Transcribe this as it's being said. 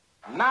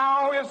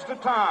Now is the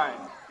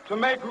time to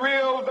make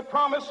real the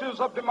promises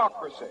of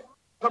democracy.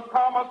 The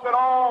promise that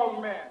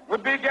all men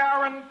would be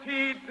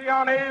guaranteed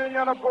the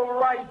unalienable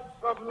rights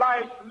of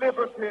life,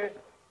 liberty,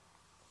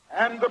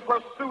 and the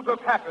pursuit of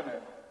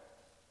happiness.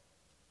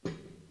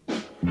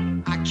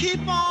 I keep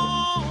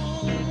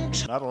on.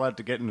 Not allowed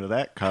to get into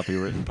that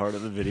copywritten part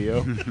of the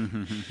video.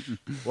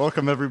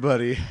 Welcome,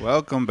 everybody.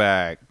 Welcome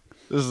back.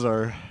 This is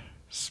our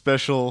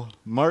special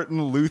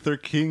Martin Luther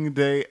King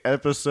Day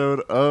episode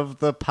of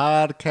the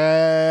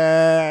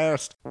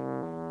podcast.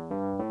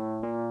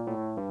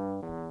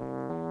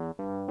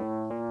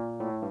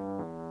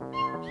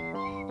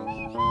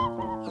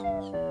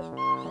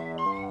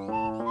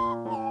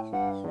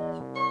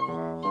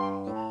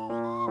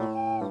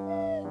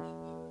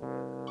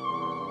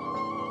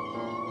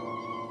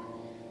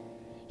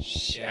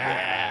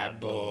 Yeah,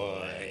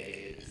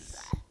 boys.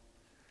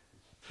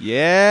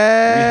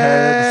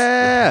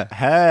 Yeah. We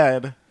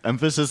had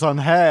emphasis on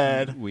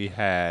had We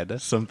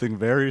had. something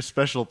very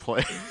special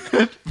planned.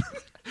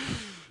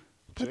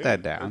 Put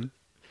that down.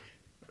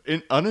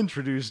 An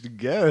unintroduced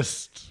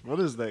guest. What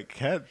is that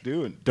cat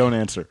doing? Don't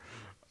answer.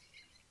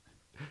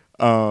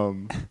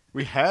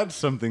 We had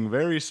something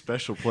very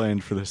special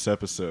planned for this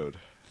episode.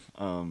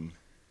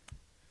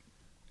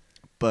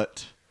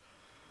 But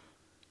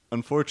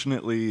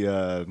unfortunately,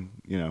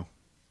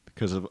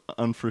 because of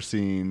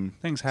unforeseen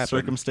Things happen.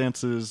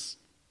 circumstances,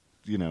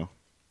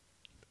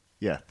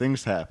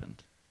 things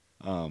happened.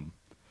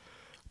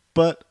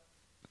 But,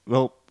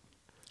 well,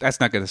 That's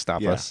not going to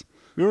stop yeah, us.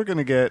 we were going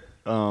to get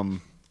a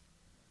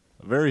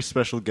very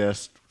special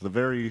guest with a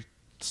very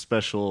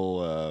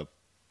special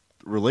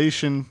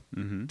relation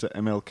to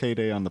MLK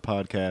Day on the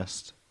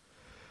podcast.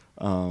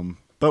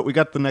 But we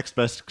got the next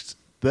best.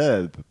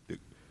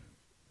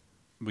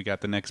 We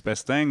got the next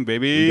best thing,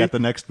 baby. We got the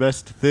next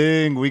best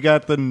thing. We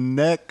got the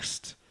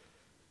next.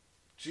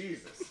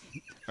 Jesus.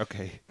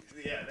 Okay.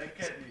 Yeah, that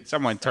cat needs.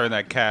 Someone turn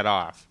that cat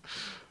off.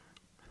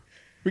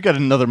 We got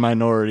another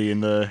minority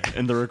in the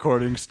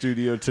recording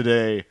studio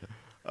today.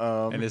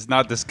 And it's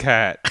not this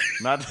cat.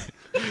 Not.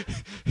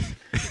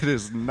 It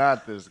is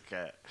not this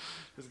cat.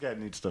 This cat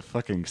needs to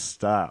fucking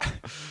stop.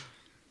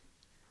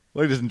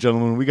 Ladies and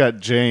gentlemen, we got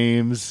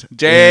James.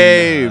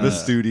 James! In the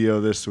studio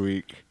this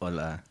week.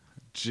 Hola.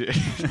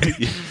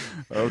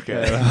 Okay.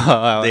 They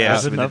That's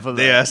asked, me enough to, of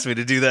they that. asked me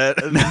to do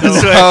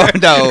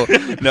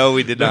that. No,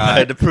 we did I not.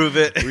 had to prove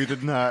it. We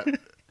did not.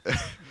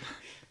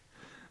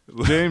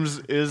 James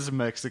is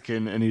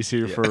Mexican, and he's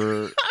here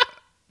for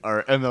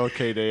our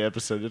MLK Day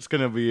episode. It's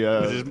gonna be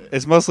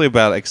It's mostly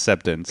about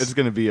acceptance. it's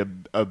gonna be a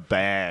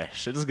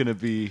bash. It's gonna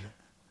be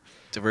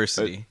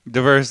Diversity.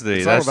 Diversity.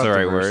 It's all That's the about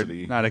right diversity.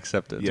 word. Not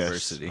acceptance. yes.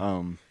 Diversity.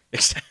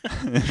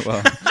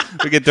 Well,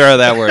 we could throw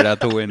that word out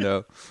the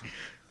window.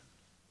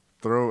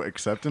 Throw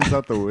acceptance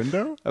out the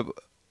window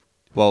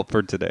Well,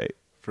 for today.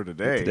 for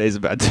today. Today's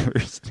about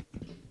diversity.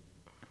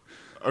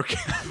 Okay,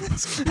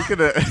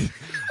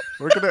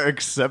 we're gonna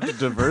accept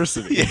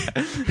diversity.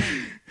 Yeah.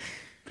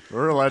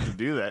 We're allowed to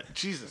do that.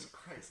 Jesus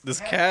Christ. This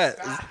cat.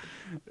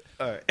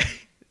 All right.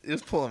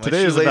 Just pulling my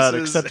Today is about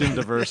shoelaces. accepting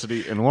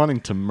diversity and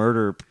wanting to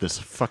murder this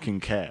fucking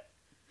cat.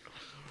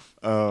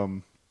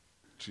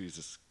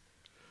 Jesus.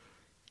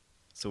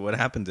 So what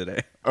happened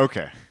today?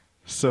 Okay.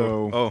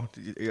 So Oh,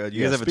 you yeah,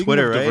 guys have a speaking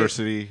Twitter, of right?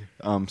 diversity,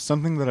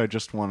 something that I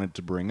just wanted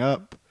to bring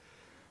up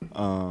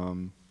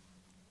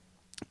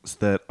is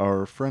that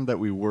our friend that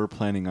we were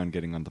planning on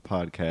getting on the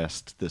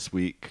podcast this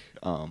week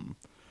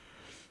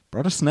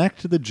brought a snack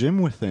to the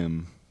gym with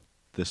him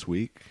this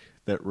week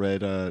that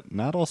read,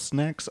 "Not all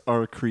snacks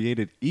are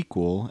created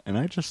equal," and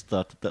I just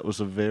thought that was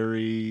a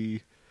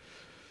very...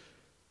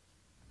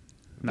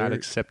 Not Very-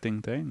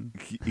 accepting thing.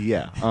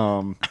 Yeah.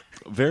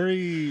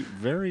 Very,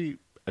 very,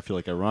 I feel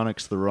like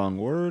ironic's the wrong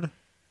word.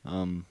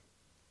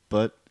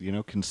 But,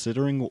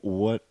 considering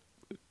what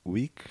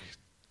week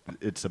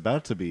it's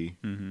about to be,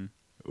 it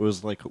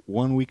was like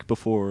 1 week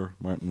before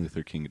Martin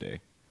Luther King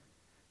Day.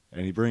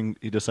 And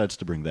he decides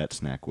to bring that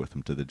snack with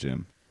him to the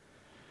gym.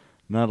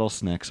 Not all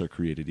snacks are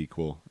created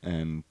equal.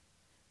 And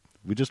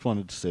we just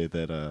wanted to say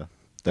that, That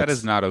that's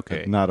is not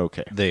okay. Not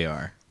okay. They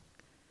are.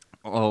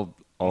 All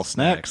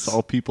snacks,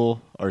 all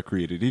people are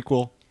created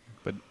equal.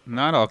 But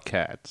not all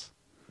cats.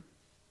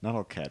 Not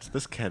all cats.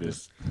 This cat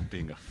is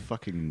being a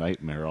fucking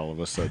nightmare all of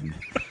a sudden.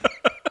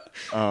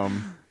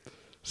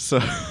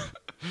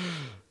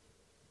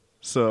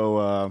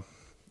 So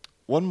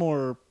one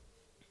more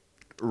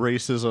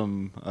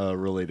racism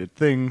related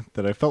thing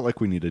that I felt like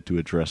we needed to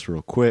address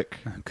real quick.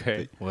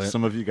 Okay. What?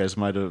 Some of you guys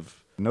might have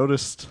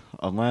noticed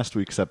on last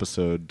week's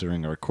episode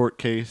during our court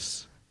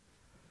case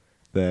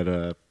that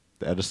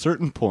at a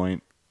certain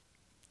point,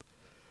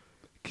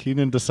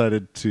 Keenan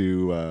decided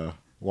to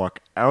walk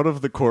out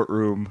of the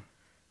courtroom,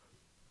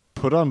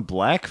 put on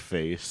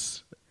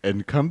blackface,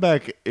 and come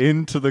back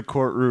into the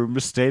courtroom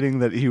stating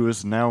that he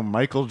was now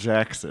Michael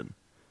Jackson.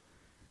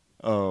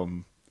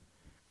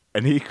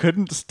 And he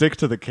couldn't stick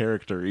to the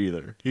character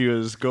either. He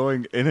was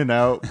going in and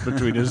out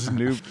between his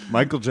new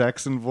Michael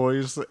Jackson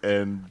voice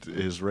and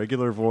his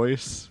regular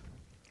voice.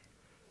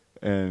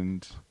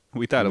 And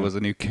We thought it was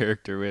a new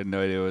character. We had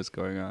no idea what was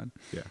going on.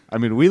 Yeah. I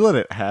mean, we let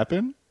it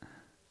happen.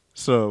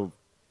 So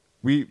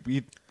we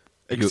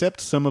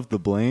accept some of the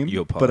blame.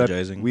 You but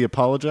apologizing? we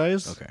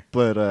apologize. Okay.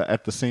 But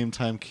at the same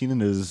time,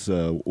 Keenan is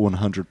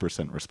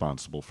 100%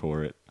 responsible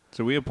for it.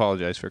 So we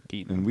apologize for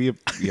Keaton. And we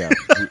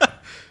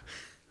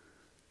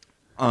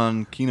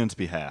on Keenan's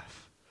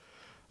behalf,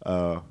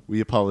 we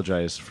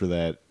apologize for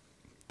that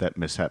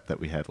mishap that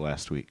we had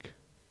last week.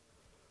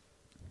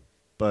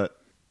 But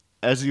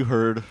as you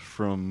heard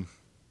from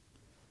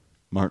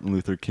Martin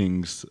Luther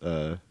King's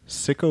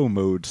sicko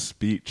mode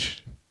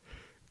speech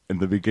in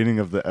the beginning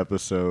of the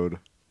episode,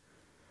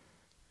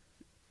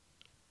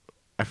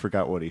 I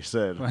forgot what he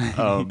said,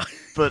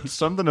 but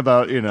something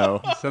about,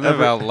 Something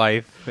about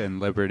life and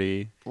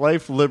liberty.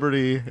 life,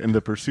 liberty, and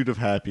the pursuit of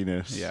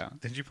happiness. Yeah.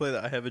 Did you play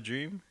the I Have a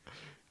Dream?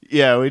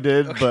 Yeah, we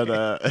did, but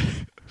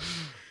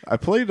I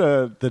played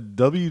the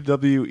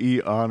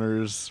WWE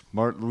Honors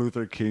Martin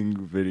Luther King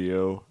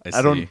video. I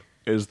see.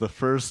 Is the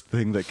first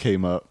thing that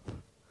came up.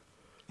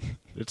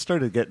 It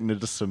started getting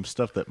into some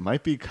stuff that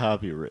might be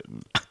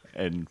copywritten,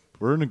 and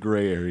we're in a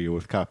gray area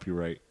with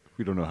copyright.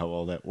 We don't know how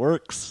all that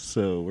works,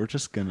 so we're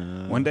just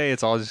gonna... One day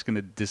it's all just going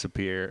to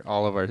disappear.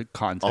 All of our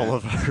content. all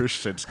of our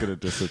shit's gonna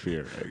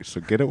disappear.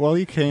 So get it while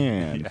you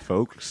can,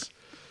 folks.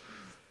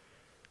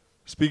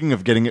 Speaking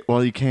of getting it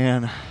while you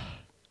can,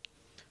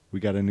 we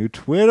got a new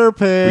Twitter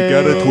page. We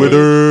got a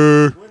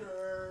Twitter.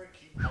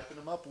 Keep hyping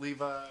them up,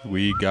 Levi.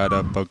 We got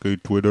a fucking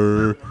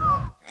Twitter.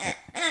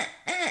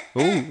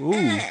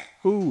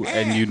 Ooh.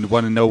 And you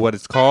want to know what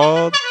it's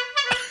called?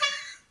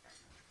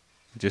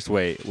 Just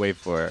wait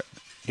for it.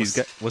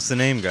 What's the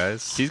name,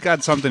 guys? He's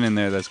got something in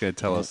there that's going to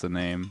tell us the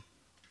name.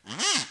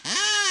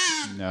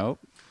 Nope,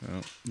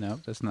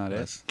 that's not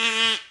it.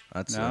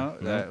 That's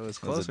That was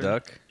closer. a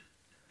duck.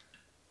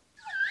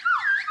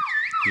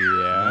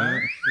 Yeah.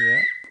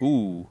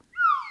 Ooh.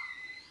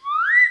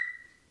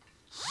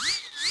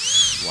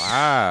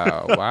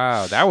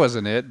 Wow. That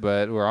wasn't it,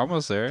 but we're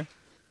almost there.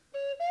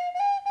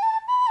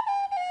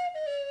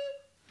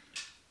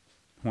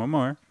 One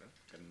more.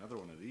 Got another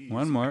one of these.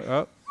 One more.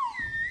 Oh.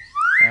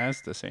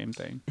 That's the same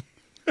thing.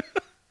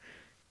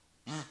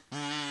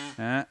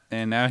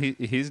 And now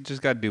he's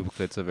just got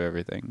duplicates of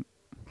everything.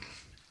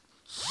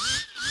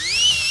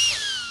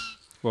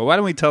 Well, why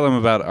don't we tell him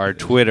about our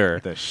Twitter?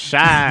 The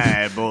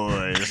Shy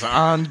Boys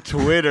on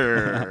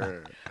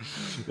Twitter.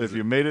 If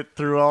you made it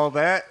through all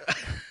that,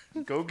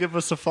 go give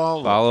us a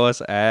follow. Follow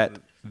us at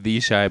The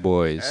Shy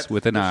Boys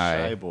with an the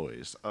I. Shy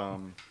Boys.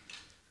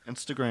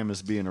 Instagram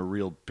is being a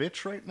real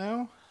bitch right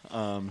now,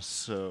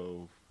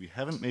 so we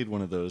haven't made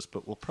one of those,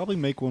 but we'll probably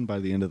make one by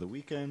the end of the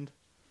weekend.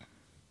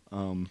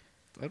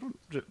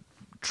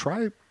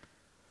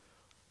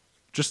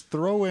 Just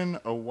throw in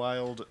a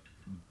wild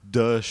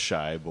 "The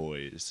Shy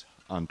Boys"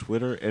 on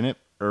Twitter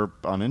or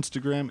on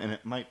Instagram, and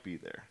it might be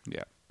there.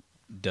 Yeah.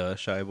 Duh,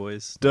 Shy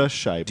Boys. The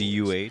Shy Boys.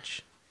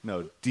 D-U-H?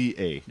 No,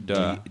 D-A.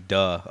 Duh.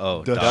 Duh.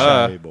 Oh, The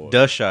duh. Shy Boys.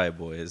 Duh, Shy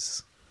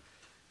Boys.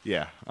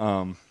 Yeah.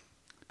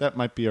 That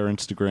might be our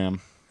Instagram.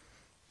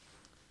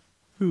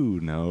 Who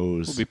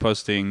knows? We'll be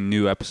posting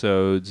new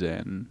episodes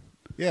and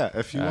Yeah,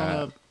 if you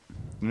want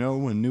to know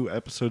when new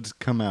episodes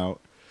come out,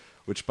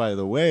 which, by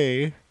the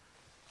way,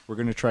 we're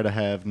going to try to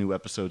have new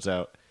episodes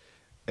out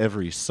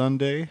every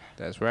Sunday.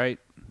 that's right.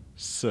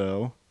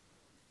 So,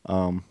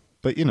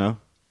 but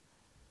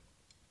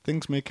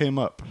things may come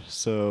up.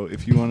 So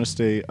if you want to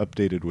stay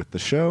updated with the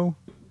show,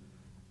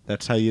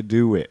 that's how you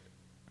do it.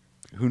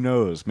 Who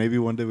knows? Maybe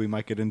one day we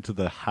might get into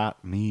the hot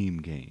meme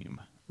game.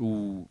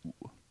 Ooh.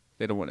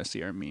 They don't want to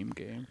see our meme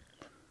game.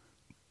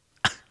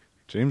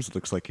 James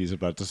looks like he's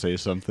about to say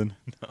something.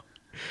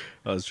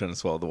 I was trying to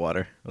swallow the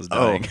water. I was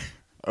dying.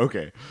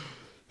 Okay.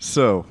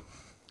 So,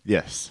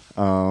 yes.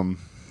 Follow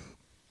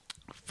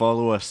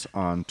us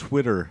on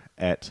Twitter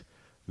at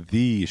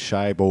The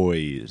Shy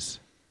Boys.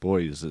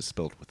 Boys is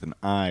spelled with an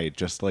I,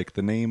 just like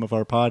the name of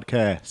our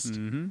podcast.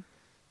 Mm-hmm.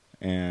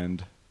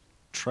 And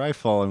try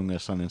following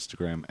us on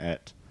Instagram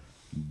at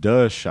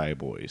The Shy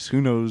Boys.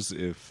 Who knows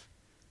if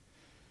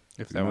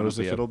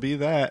it'll be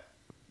that,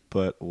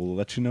 but we'll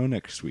let you know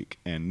next week.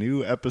 And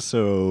new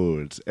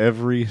episodes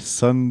every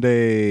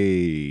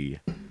Sunday.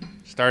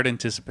 Start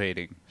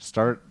anticipating.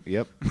 Start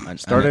I-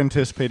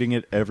 anticipating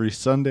it every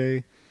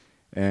Sunday.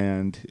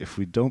 And if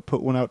we don't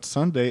put one out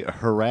Sunday,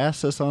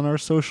 harass us on our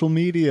social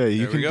media.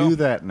 You There we can go. do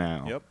that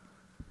now. Yep.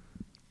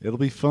 It'll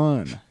be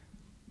fun.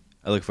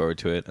 I look forward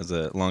to it as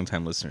a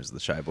longtime listener of the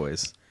Shy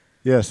Boys.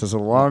 Yes, as a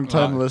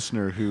longtime Wow.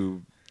 listener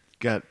who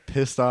got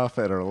pissed off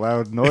at our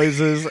loud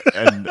noises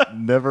and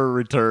never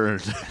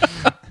returned.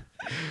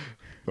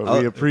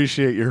 But we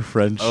appreciate your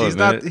friendship. Oh,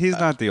 He's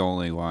not the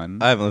only one.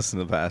 I haven't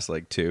listened to the past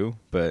 2,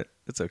 but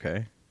it's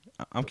okay.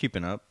 I'm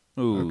keeping up.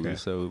 Ooh, Okay.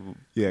 so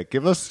Yeah,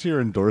 give us your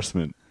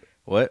endorsement.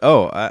 What?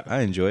 Oh,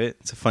 I enjoy it.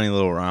 It's a funny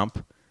little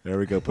romp. There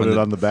we go. Put When it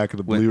the- on the back of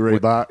the when- Blu-ray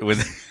when- box.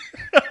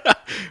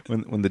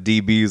 When the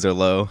DBs are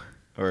low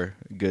or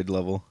good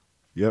level.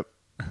 Yep.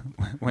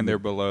 when they're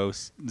below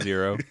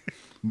 0.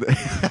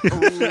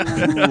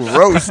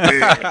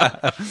 Roasted.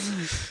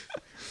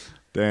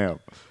 Damn.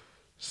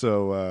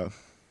 So,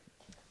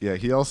 yeah,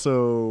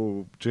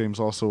 James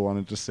also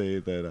wanted to say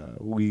that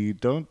we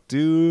don't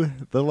do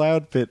the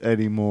loud pit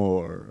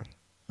anymore.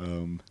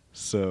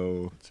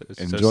 So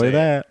enjoy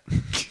sad.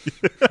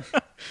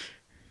 that.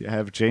 You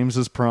have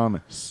James's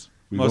promise.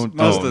 We won't do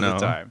Most it. of no. the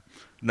time.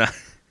 Nah.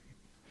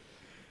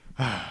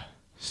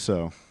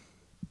 So,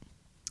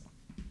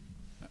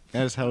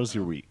 as how's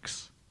your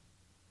weeks?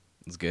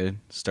 It's good.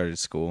 Started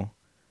school.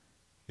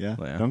 Yeah?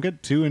 Yeah. Don't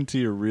get too into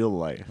your real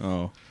life.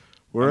 Oh.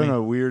 We're in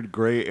a weird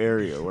gray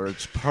area where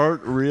it's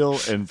part real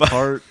and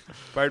part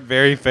Part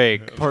very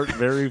fake.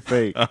 very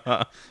fake.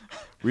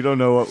 We don't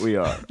know what we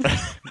are.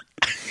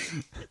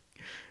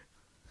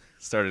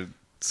 Started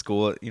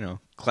school at,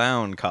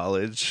 clown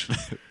college.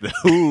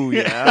 Ooh,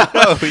 yeah.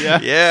 Oh, yeah.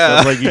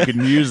 Yeah. Sounds like you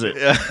can use it.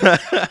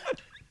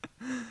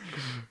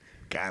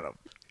 Got him.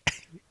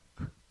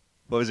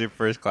 What was your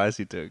first class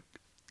you took?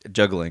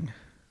 Juggling.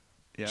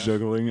 Yeah.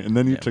 Juggling, and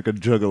then you took a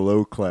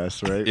juggalo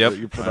class, right? Yep.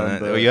 Where you put on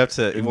the Well, you have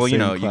to. Well, you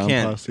insane clown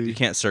can't. posse. You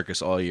can't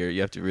circus all year.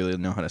 You have to really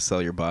know how to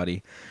sell your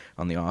body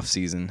on the off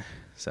season.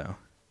 So.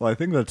 Well, I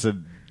think that's a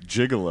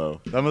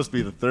gigolo. That must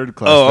be the third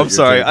class. Oh, that I'm you're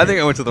sorry. I taking. think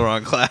I went to the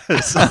wrong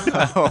class.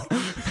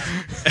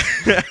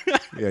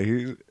 Yeah,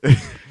 you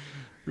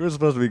were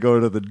supposed to be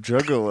going to the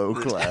juggalo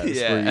class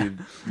Yeah.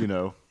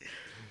 where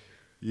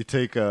you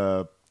take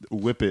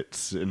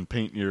whippets and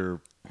paint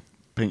your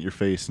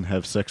face and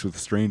have sex with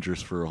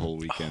strangers for a whole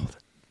weekend.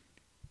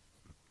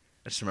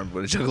 I just remember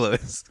what a juggalo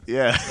is.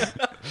 Yeah.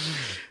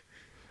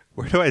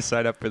 Where do I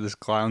sign up for this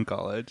clown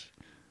college?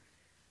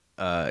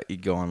 You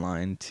go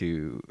online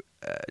to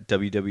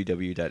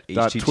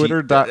www.http.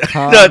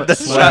 .twitter.com The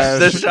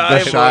Shy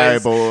Shy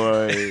Boys.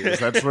 Boys.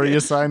 That's where you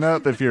sign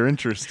up if you're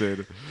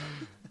interested.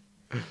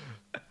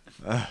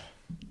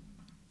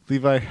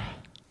 Levi,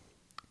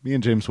 me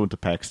and James went to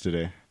PAX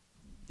today.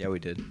 Yeah, we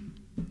did.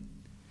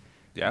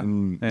 Yeah.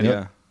 And And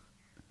Yeah.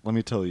 let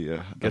me tell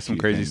you. Get some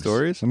crazy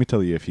stories? Let me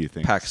tell you a few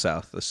things. PAX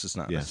South. Let's just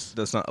not. Yes.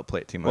 Let's not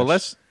upplay it too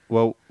much.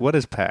 what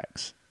is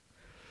PAX?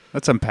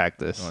 Let's unpack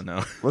this. Oh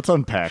no. Let's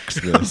unpack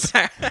this.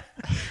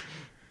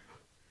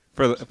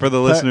 For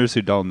the listeners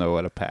who don't know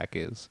what a PAC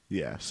is.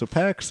 Yeah, so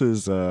PAX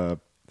is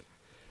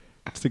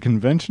it's a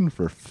convention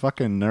for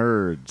fucking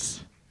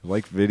nerds who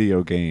like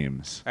video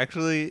games.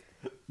 Actually,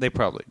 they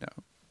probably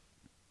know.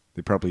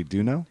 They probably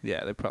do know.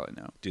 Yeah, they probably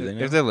know. Do they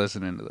know? If they're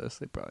listening to this,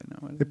 they probably know.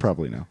 What it They is.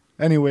 probably know.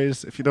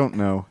 Anyways, if you don't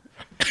know,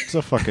 it's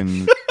a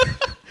fucking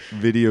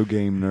video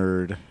game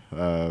nerd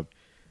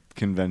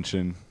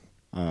convention.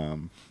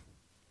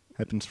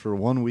 Happens for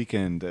one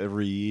weekend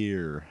every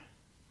year.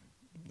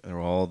 They're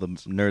all the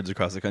nerds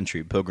across the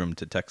country pilgrim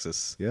to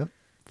Texas. Yep,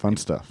 fun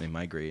stuff. They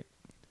migrate.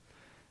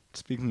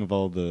 Speaking of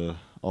all the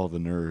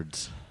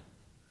nerds,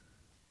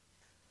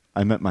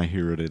 I met my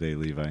hero today,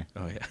 Levi.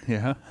 Oh yeah.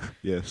 Yeah.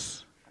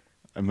 Yes,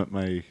 I met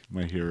my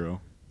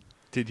hero.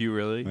 Did you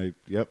really?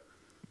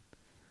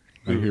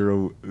 My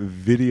hero,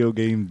 Video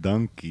Game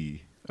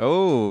Donkey.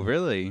 Oh,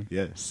 really?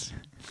 Yes.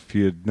 If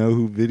you know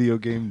who Video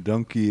Game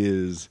Donkey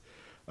is,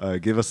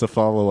 give us a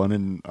follow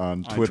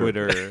on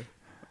Twitter.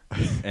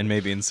 And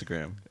maybe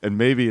Instagram. And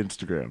maybe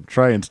Instagram.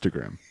 Try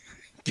Instagram.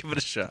 Give it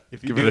a shot.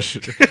 If you Give do it a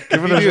shot.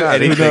 Give it you a do shot.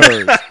 Who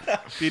anything- knows?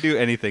 If you do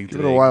anything Give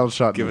it today, a wild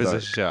shot. give in the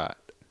us a dark.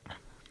 shot.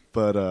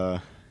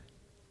 But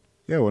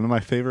yeah, one of my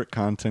favorite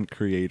content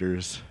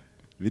creators,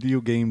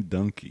 Video Game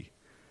Donkey.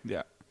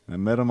 Yeah. I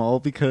met him all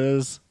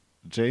because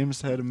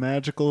James had a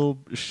magical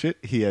shit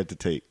he had to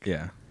take.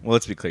 Yeah. Well,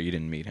 let's be clear. You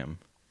didn't meet him,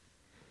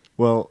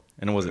 Well,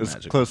 and it wasn't it's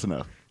magical. close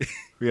enough.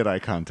 We had eye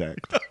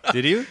contact.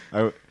 Did you?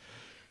 I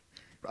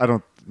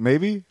don't.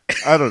 Maybe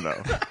I don't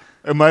know.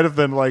 It might have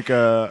been like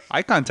a.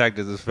 Eye contact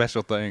is a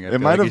special thing. I It feel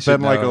might like you have should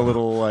been like a know.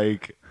 little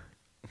like,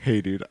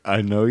 hey, dude,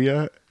 I know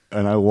you,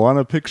 and I want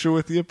a picture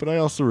with you, but I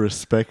also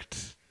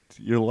respect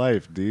your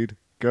life, dude.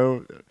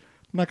 Go.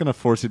 I'm not gonna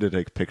force you to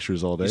take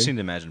pictures all day. You seem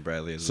to imagine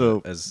Bradley as,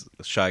 So- as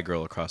a shy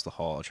girl across the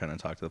hall trying to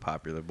talk to the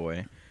popular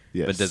boy,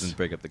 Yes. but doesn't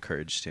break up the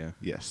courage to.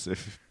 Yes.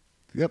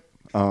 Yep.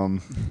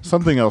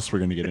 Something else we're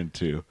gonna get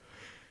into.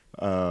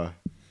 So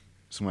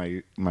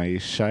my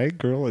shy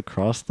girl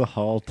across the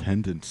hall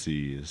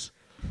tendencies.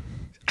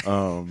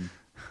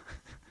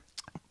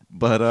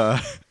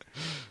 But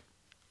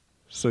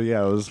so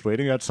yeah, I was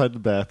waiting outside the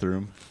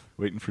bathroom,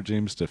 waiting for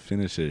James to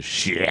finish his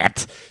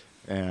shit,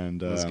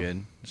 and That was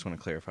good. Just want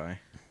to clarify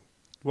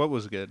What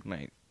was good?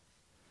 my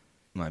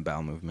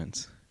bowel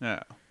movements.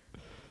 Yeah.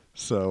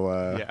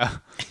 So Yeah.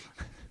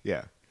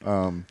 yeah.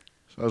 So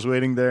I was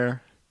waiting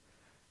there,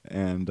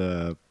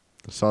 and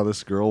saw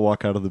this girl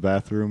walk out of the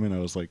bathroom, and I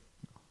was like,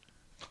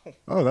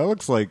 "Oh, that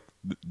looks like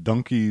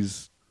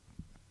Donkey's."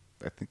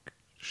 I think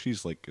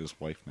she's like his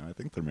wife now. I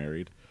think they're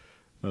married.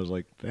 And I was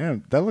like,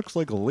 "Damn, that looks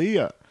like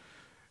Leah."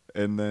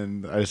 And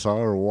then I saw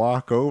her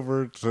walk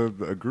over to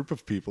a group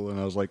of people, and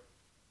I was like,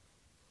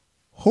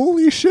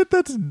 "Holy shit,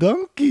 that's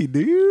Donkey,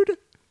 dude!"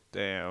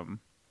 Damn.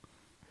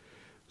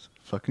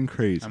 Fucking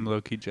crazy. I'm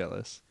low key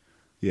jealous.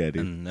 Yeah,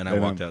 dude. And then I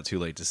walked out too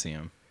late to see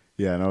him.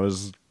 Yeah, and I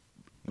was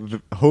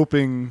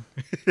hoping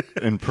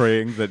and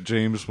praying that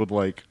James would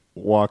like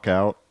walk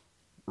out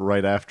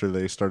right after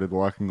they started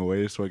walking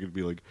away, so I could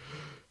be like,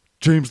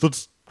 James,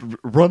 let's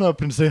run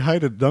up and say hi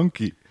to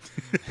Donkey.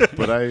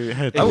 But I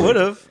had. I would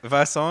have if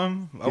I saw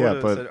him. I Yeah,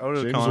 would but have gone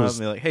James up was-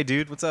 and be like, "Hey,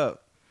 dude, what's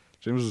up?"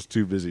 James was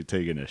too busy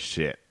taking a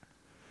shit.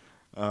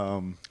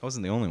 I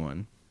wasn't the only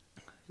one.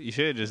 You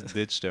should have just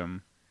ditched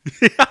him.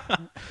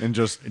 And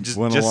just Just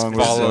went just along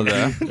follow with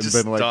them. Donkey and Just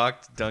been like,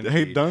 stalked Donkey.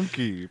 hey,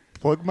 Donkey,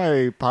 plug my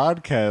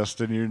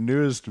podcast in your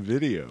newest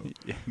video.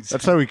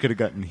 That's how we could have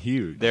gotten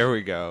huge. There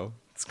we go.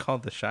 It's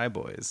called the Shy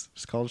Boys.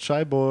 It's called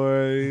Shy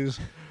Boys.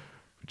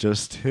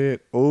 Just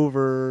hit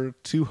over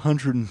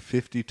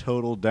 250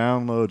 total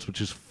downloads, which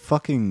is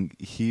fucking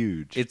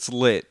huge. It's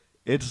lit.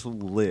 It's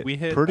lit. We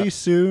hit Pretty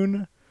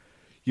soon,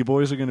 you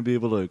boys are going to be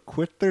able to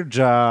quit their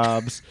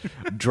jobs,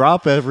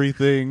 drop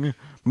everything,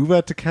 move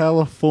out to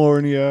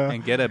California,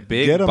 And get a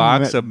big Get a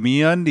box me- of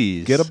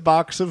MeUndies. get a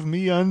box of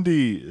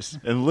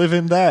MeUndies, and live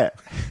in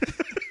that.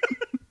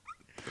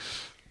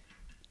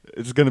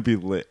 It's going to be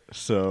lit.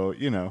 So,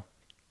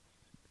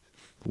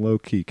 low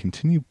key,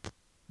 continue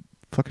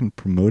fucking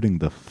promoting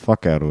the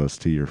fuck out of us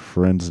to your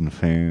friends and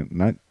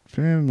not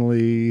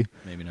family.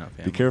 Maybe not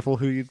family. Be careful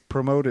who you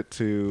promote it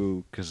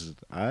to, because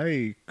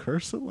I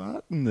curse a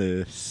lot in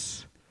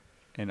this.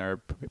 And our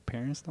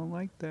parents don't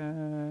like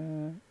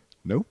that.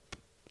 Nope.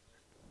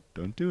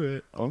 Don't do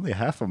it. Only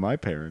half of my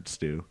parents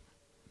do.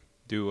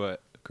 Do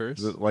what?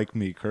 Curse? That like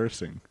me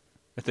cursing.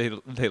 They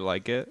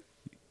like it?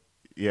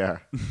 Yeah.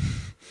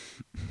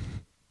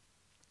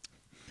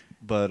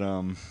 But,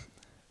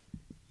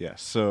 yeah,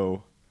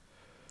 so...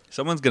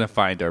 Someone's going to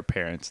find our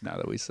parents now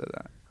that we said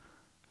that.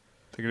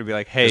 They're going to be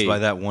like, hey. Just by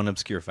that one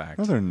obscure fact.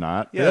 No, they're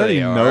not. Yeah, they already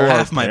they are. know our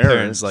Half my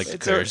parents like to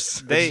It's curse.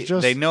 they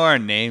just- they know our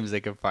names. They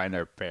can find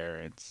our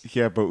parents.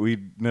 Yeah, but we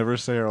never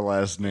say our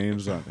last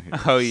names on here.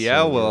 Oh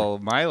yeah, so well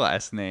my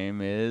last name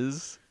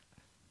is.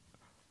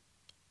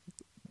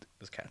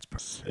 This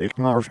cat's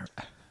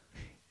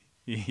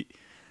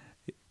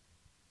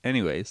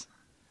Anyways,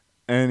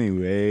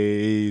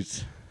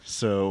 Anyways,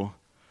 so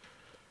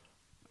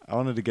I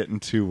wanted to get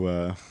into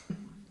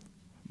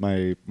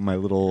my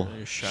little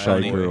Your shy,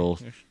 shy boy. girl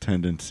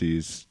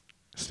tendencies,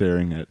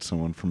 staring at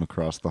someone from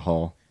across the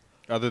hall,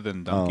 other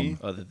than Donkey,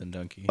 Other than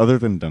Donkey. other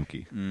than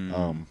Donkey.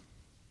 Mm.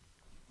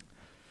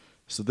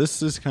 So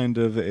this is kind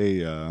of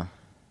a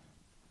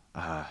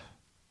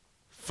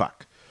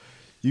fuck.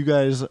 You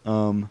guys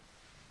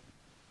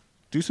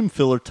do some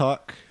filler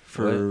talk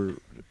for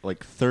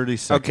like 30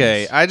 seconds.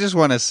 okay. I just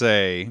want to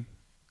say.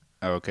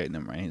 Oh, okay,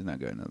 never mind. He's not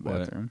going to the What?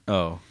 bathroom.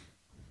 Oh.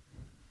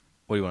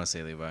 What do you want to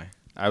say, Levi?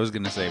 I was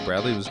gonna say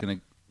Bradley was gonna.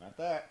 Not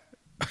that.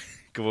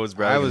 What was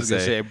Bradley I was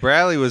gonna say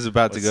Bradley was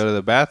about to go to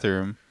the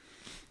bathroom,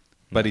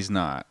 but he's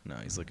not. No,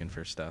 he's looking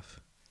for stuff.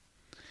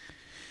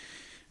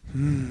 Do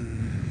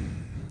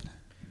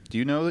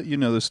you know that you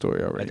know the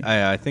story already?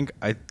 I think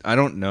I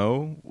don't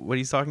know what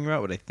he's talking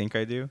about, but I think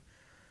I do.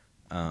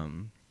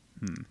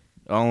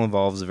 It all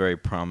involves a very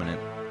prominent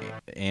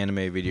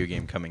anime video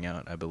game coming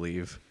out, I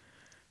believe.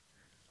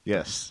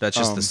 Yes. That's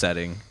just the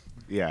setting.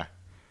 Yeah.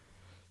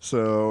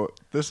 So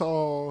this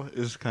all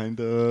is kind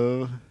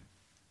of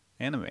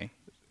Anime.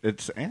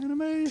 it's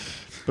anime,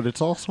 but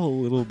it's also a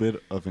little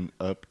bit of an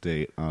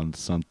update on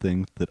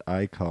something that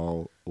I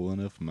call one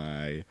of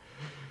my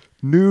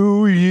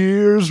New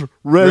Year's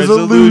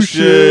resolutions.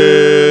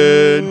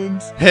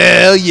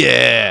 Hell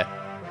yeah!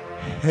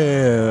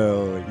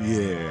 Hell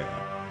yeah.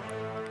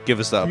 Give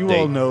us the update. You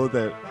all know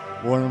that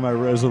one of my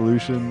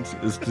resolutions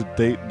is to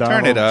date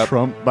Turn it Donald up.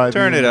 Trump by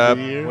Turn the it end up. of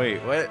the year.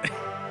 Wait, what?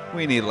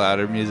 We need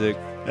louder music.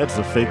 That's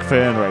a fake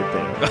fan right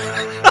there.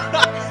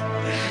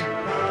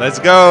 Let's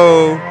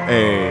go.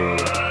 Hey.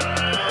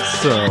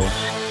 So,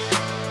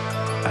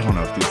 I don't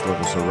know if these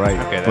levels are right,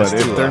 Okay, that's but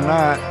if too they're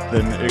loud. not,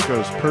 then it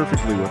goes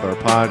perfectly with our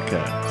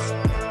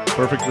podcast.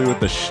 Perfectly with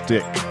the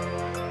shtick.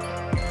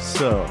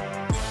 So,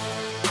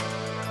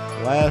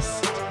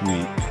 last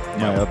week,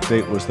 my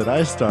update was that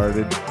I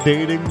started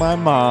dating my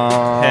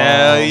mom.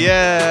 Hell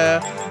yeah.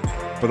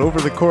 But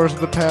over the course of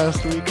the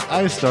past week,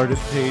 I started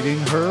dating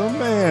her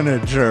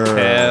manager.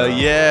 Hell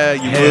yeah.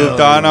 You Hell moved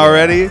on yeah.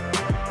 already?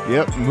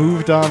 Yep,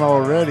 moved on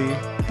already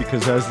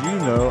because, as you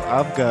know,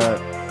 I've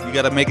got You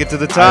got to make it to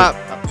the top.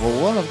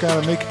 well, one, I've got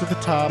to make it to the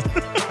top,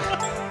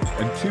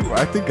 and two,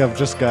 I think I've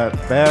just got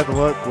bad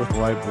luck with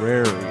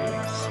librarians.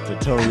 To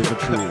tell you the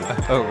truth.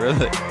 Oh,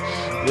 really?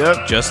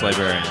 Yep. Just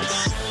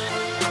librarians.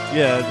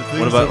 Yeah. The things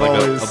What about have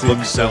like always a seemed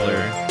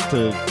bookseller?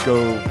 to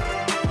go?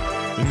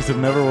 Things have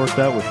never worked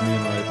out with me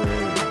and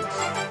librarians.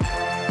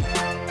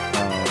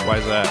 Why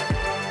is that?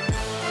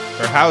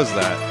 Or how is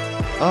that?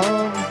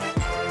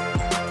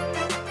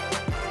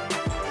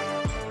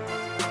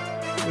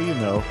 Well, you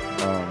know,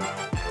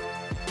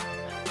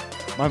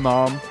 my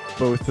mom,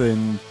 both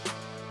in,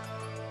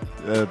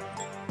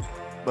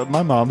 but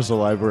my mom's a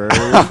librarian.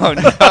 Oh,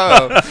 no.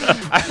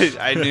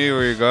 I knew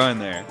where you were going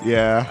there.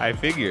 Yeah, I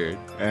figured.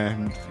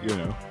 and you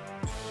know,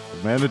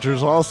 the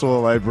manager's also a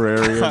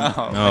librarian.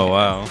 Oh,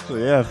 wow. So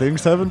yeah,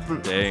 things haven't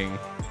Dang.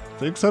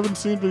 seemed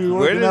to be Where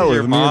working does out with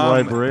your me and mom-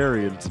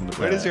 librarians in the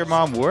Where does past. your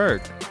mom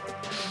work?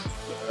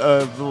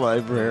 The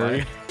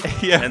library.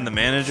 Yeah. And the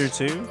manager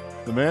too.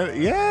 The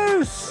man,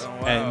 yes.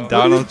 And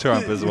Donald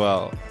Trump as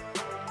well.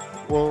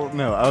 Well,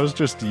 no, I was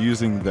just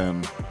using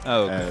them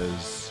Oh, okay.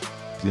 as,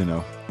 you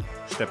know,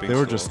 Stepping they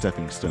were stool. just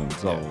stepping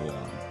stones all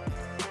along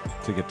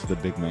to get to the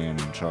big man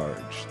in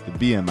charge, the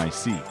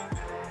BMIC.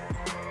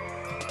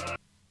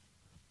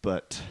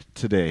 But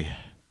today,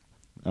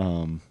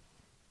 I'm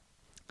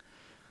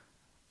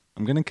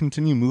going to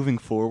continue moving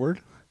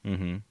forward,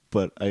 Mm-hmm.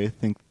 but I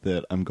think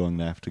that I'm going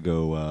to have to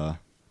go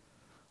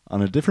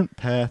on a different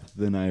path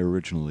than I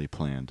originally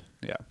planned.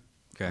 Yeah.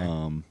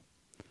 Okay.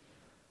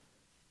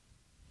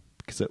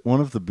 Because at one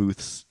of the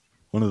booths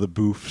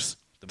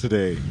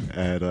today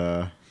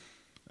at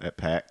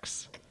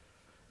PAX,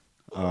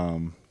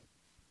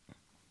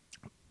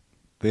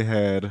 they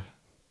had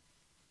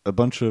a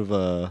bunch of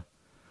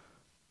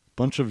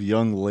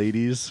young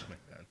ladies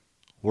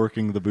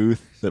working the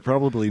booth that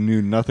probably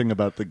knew nothing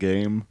about the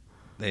game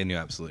They knew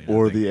absolutely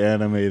or nothing. the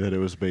anime that it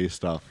was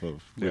based off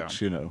of. Yeah.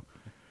 Which, you know,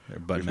 They're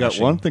butt we've got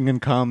mashing. one thing in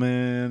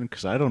common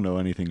because I don't know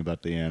anything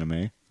about the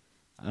anime.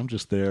 I'm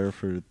just there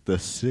for the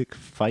sick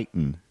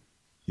fighting,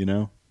 you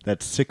know,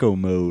 that sicko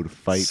mode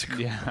fight.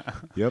 Yeah.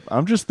 Yep,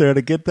 I'm just there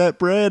to get that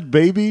bread,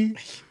 baby.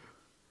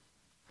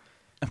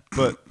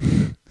 But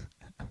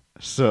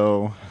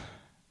so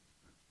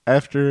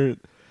after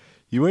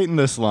you wait in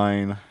this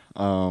line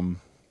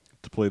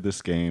to play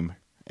this game,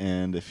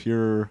 and if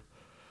you're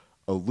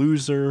a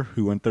loser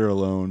who went there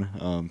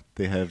alone,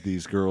 they have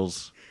these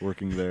girls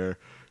working there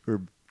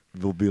who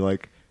will be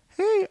like,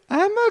 "Hey,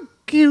 I'm a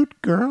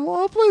cute girl.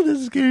 I'll play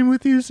this game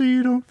with you so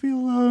you don't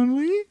feel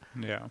lonely."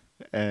 Yeah.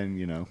 And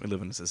you know, We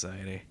live in a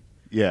society.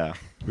 yeah,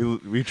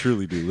 we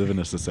truly do live in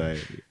a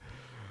society.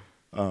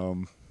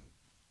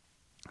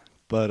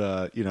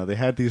 But you know, they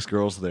had these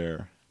girls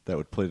there that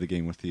would play the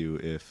game with you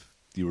if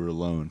you were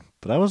alone.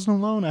 But I wasn't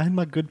alone. I had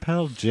my good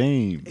pal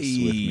James with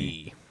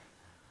me.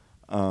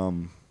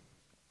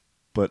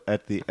 But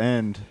at the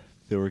end,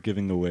 they were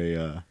giving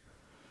away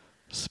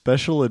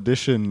special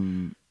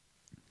edition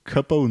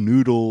Cuppo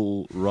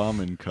Noodle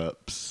ramen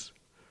cups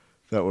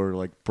that were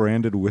like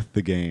branded with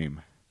the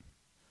game.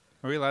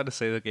 Are we allowed to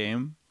say the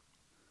game?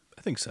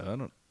 I think so. I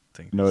don't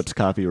think. No, it's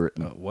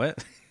copywritten.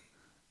 What?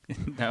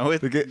 No,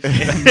 it's The ga-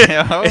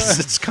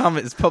 it's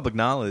common. It's public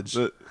knowledge.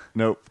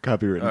 Nope,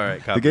 copywritten. All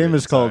right, the game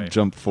is copywritten, called sorry.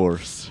 Jump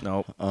Force.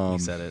 Nope. He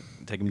said it.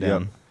 Take him Yep.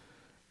 down.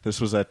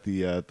 This was at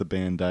the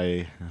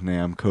Bandai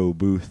Namco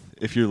booth.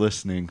 If you're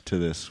listening to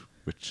this,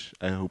 which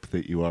I hope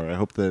that you are, I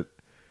hope that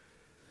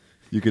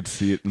you could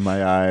see it in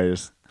my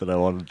eyes that I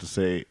wanted to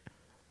say,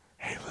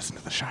 "Hey, listen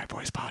to the Shy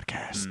Boys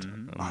podcast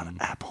on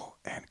Apple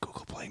and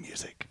Google Play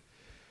Music."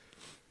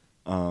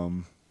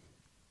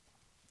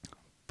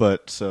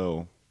 But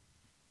so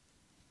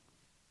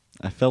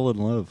I fell in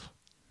love.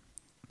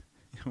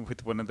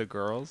 with one of the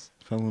girls.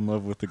 Fell in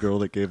love with the girl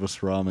that gave us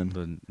ramen.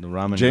 The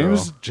ramen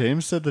James girl.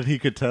 James said that he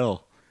could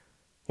tell.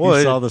 Well,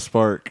 He it- saw the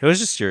spark. It was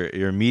just your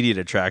immediate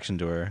attraction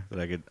to her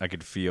that I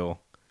could feel.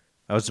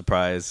 I was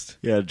surprised.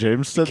 Yeah,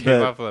 James said Came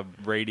that. off of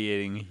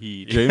radiating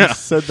heat. James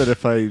said that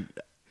if I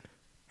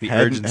The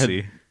hadn't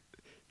urgency.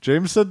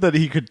 James said that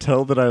he could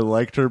tell that I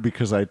liked her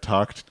because I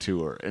talked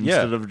to her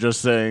instead of just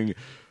saying,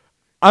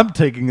 "I'm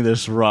taking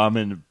this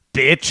ramen,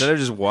 bitch." Instead of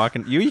just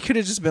walking, you could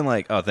have just been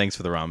like, "Oh, thanks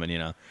for the ramen," you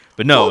know.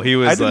 But no, Well, he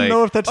was I didn't like,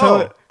 know if that's "Oh, how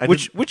it- I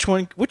which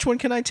one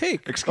can I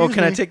take? Excuse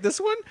can I me? take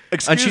this one?"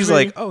 Excuse and she's me?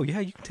 like, "Oh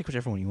yeah, you can take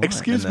whichever one you want."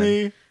 Excuse And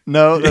then- me.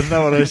 No, that's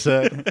not what I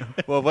said.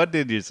 Well, what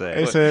did you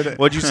say? I said,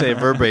 What'd you say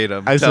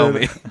verbatim? I Tell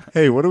said, me.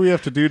 "Hey, what do we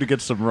have to do to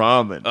get some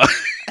ramen?"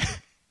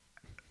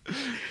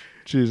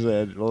 She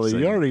said, "Well, So-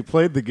 you already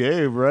played the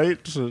game, right?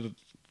 So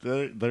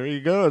there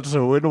you go. It's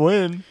a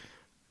win-win."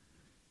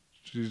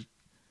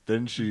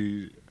 Then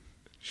she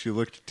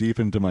looked deep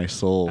into my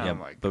soul. Oh Yeah,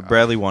 my but God.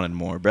 Bradley wanted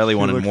more. Bradley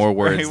wanted looked- more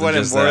words. He than wanted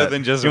just more that.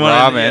 than just He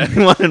wanted- ramen. yeah, he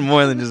wanted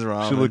more than just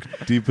ramen. She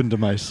looked deep into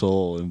my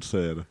soul and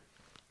said,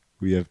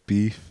 "We have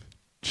beef,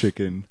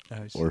 chicken,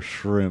 or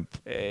shrimp,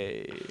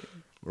 Hey.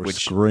 or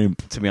Which-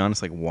 scrimp." To be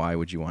honest, like, why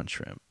would you want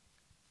shrimp?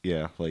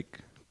 Yeah, like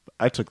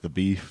I took the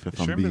beef. If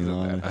I'm Shrimp being is the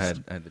honest,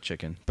 best. I had the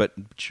chicken, but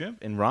shrimp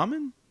and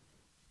ramen.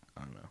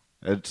 I don't know.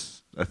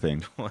 it's a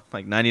thing.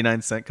 Like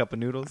 99-cent cup of I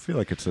noodles. feel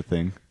like it's a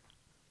thing,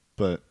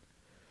 but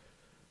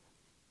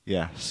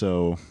yeah.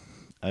 So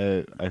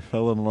I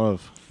fell in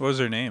love. What was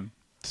her name?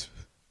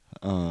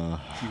 Uh,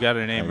 You got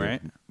her name, I-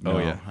 right? no,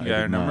 yeah. I You got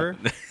her did not. number?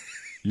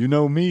 You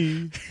know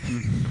me.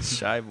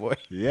 Shy boy.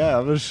 Yeah,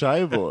 I'm a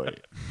shy boy.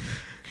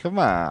 Come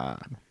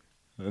on.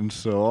 And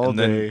so all And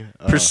then day,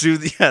 pursue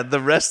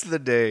the rest of the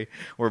day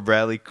where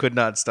Bradley could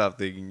not stop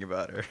thinking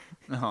about her.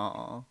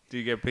 Oh, do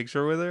you get a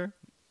picture with her?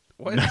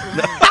 What?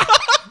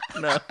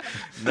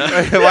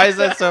 Why is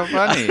that so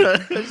funny?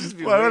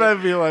 why would I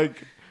be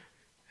like,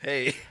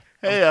 Hey.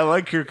 "Hey, I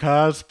like your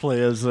cosplay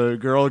as a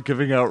girl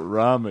giving out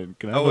ramen.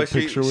 Can I have Oh, a was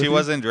she? picture with She you?"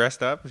 wasn't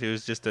dressed up. She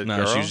was just a No,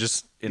 girl. she was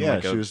just in Yeah,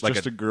 like a she was like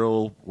just a, a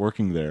girl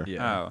working there.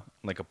 yeah, Oh.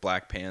 like a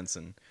black pants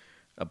and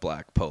a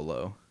black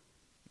polo,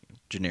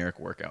 generic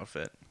work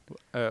outfit.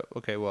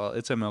 Okay, well,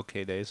 it's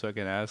MLK Day, so I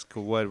can ask,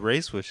 what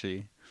race was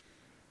she?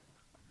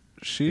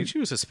 I think she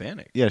was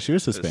Hispanic. Yeah, she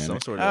was There's Hispanic.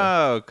 Some sort of.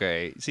 Oh,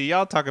 okay. See,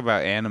 y'all talk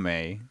about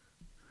anime.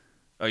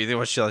 Oh, you think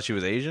what, she thought she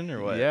was Asian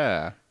or what?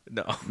 Yeah.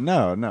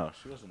 No. No,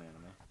 she wasn't anime.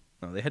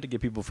 No, they had to get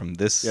people from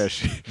this Yeah,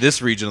 she.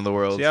 this region of the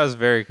world. See, I was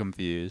very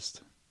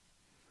confused.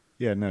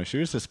 Yeah, no, she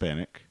was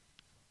Hispanic.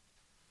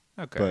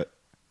 Okay. But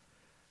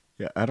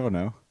yeah, I don't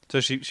know. So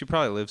she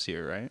probably lives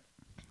here, right?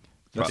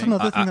 That's Probably.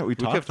 another thing that we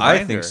could talked find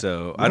about. I think her.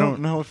 so. I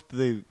don't know if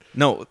they.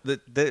 No,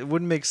 that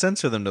wouldn't make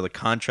sense for them to like,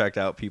 contract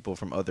out people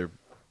from other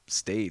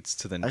states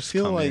to then I just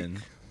feel come like- in.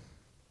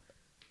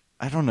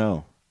 I don't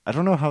know. I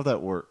don't know how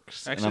that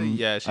works. and Actually,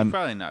 yeah, she's I'm,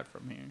 probably not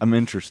from here. I'm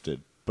interested,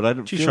 but I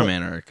don't. She's feel from like,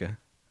 Antarctica.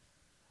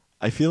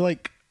 I feel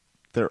like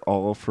they're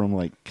all from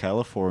like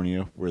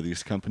California, where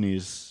these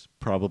companies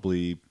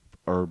probably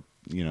are,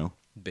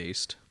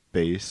 Based.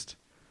 based,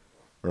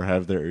 or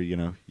have their,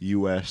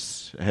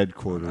 U.S.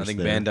 headquarters. I think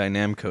there. Bandai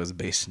Namco is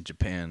based in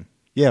Japan.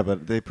 Yeah,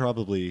 but they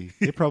probably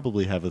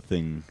have a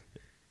thing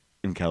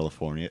in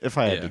California. If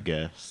I had Yeah. to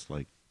guess,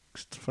 like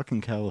it's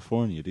fucking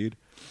California, dude.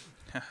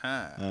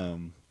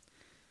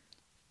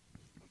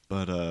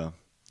 But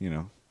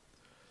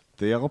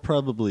they all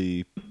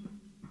probably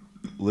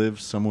live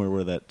somewhere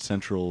where that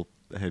central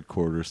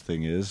headquarters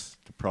thing is.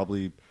 To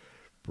probably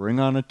bring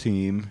on a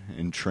team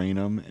and train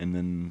them, and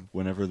then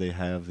whenever they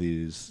have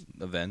these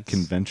Events.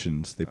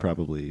 conventions, they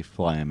probably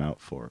fly them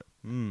out for it.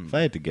 Mm. If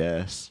I had to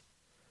guess,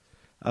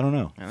 I don't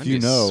know. Man, If that'd you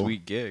be a know,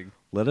 sweet gig.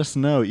 let us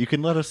know. You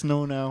can let us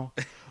know now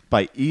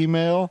by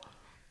email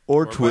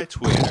or, by Twitter.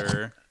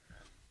 Twitter.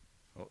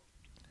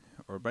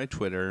 Or by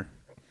Twitter.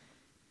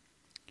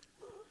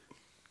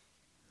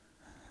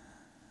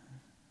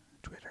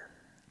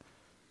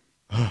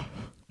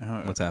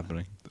 What's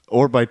happening?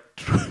 Or by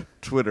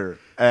Twitter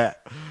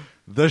at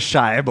the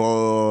Shy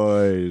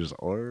Boys,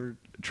 or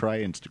try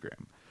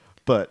Instagram.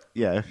 But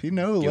yeah, if you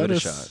know, Give let it a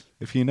us. shot.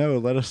 If you know,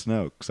 let us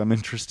know because I'm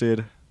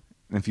interested.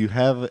 If you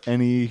have a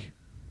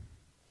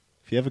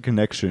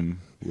connection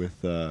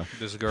with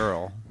This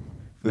girl.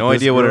 No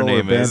this idea what her girl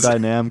or name is.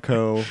 Bandai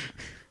Namco,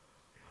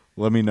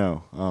 let me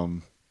know.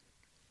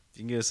 If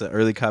you can give us an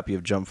early copy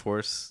of Jump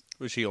Force,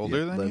 Was she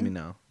older than let you? me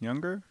know.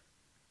 Younger?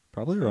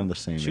 Probably around the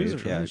same She age.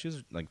 was, right? she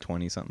was like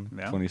 20 something.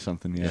 Yeah. 20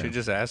 something. You Yeah. should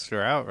just asked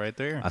her out right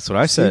there. That's what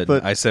I See, said.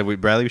 but- I said,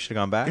 Bradley, we should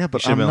have gone back. Yeah, You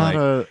but should have I'm been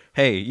not like,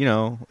 hey,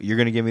 you're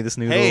going to give me this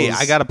noodles. Hey,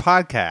 I got a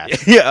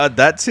podcast. yeah,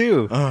 that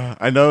too.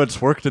 I know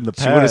it's worked in the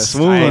She would've past.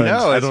 swooned. but I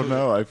know, I it's- don't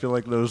know. I feel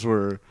like those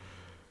were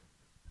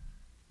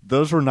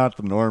not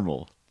the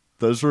normal.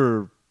 Those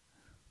were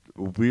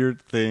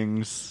weird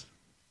things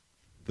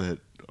that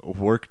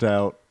worked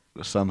out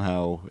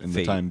somehow in the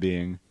Fate. time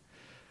being.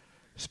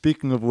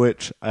 Speaking of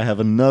which, I had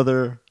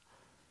another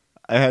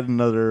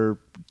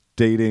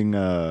dating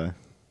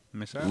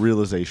Miss out?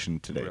 realization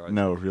today. Realization.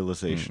 No,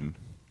 realization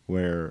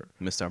where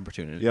Missed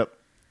opportunity. yep.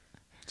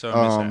 So miss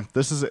out.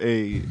 This is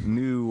a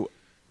new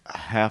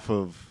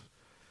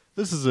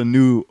This is a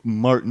new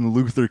Martin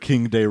Luther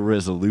King Day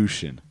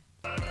resolution.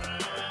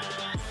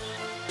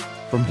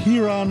 From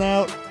here on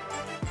out,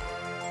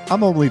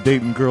 I'm only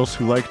dating girls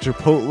who like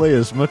Chipotle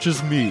as much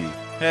as me.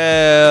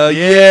 Hell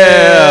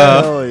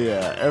yeah. Hell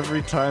yeah.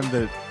 Every time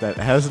that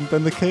hasn't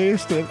been the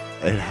case, it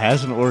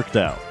hasn't worked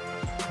out.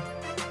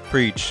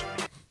 Preach.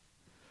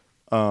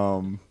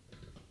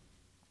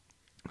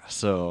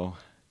 So,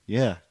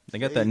 yeah. They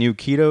got that new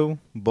keto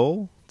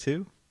bowl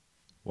too.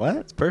 What?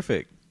 It's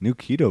perfect. New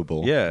keto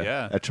bowl? Yeah.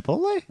 Yeah. At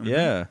Chipotle?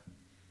 Yeah.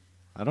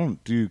 I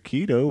don't do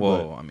keto,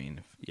 Whoa, I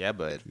mean, Yeah,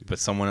 but but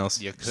someone else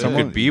You you could.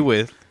 could be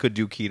with could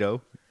do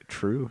keto. but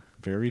true.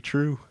 Very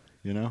true.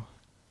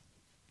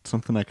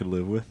 Something I could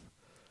live with.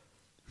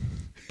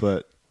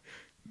 But,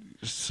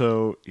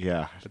 so,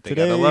 yeah. But they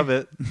gotta love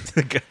it.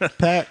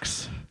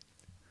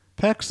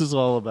 PAX is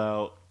all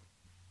about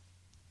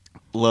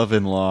love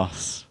and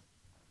loss.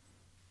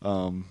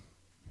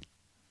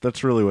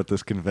 That's really what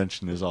this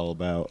convention is all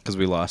about. Because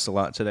we lost a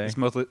lot today. it's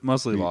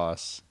mostly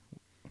loss.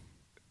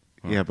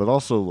 Yeah, but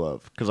also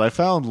love. Because I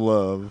found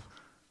love,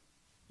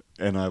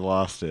 and I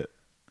lost it.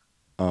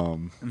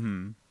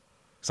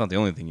 It's not the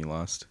only thing you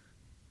lost.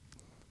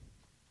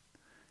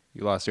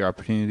 You lost your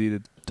opportunity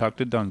to talk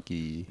to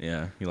Donkey.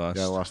 Yeah, you lost.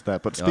 Yeah, I lost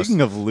that. But You speaking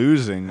of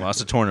losing,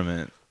 Lost a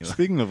tournament.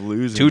 speaking of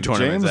losing, Two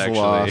tournaments, James actually.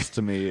 lost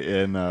to me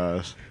in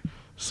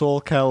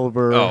Soul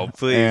Calibur Oh,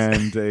 please.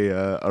 and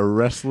a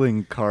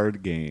wrestling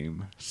card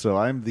game. So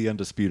I'm the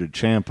undisputed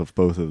champ of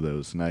both of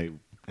those, and I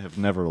have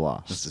never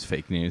lost. This is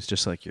fake news,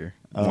 just like your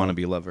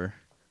wannabe lover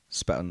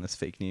spouting this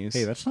fake news.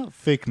 Hey, that's not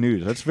fake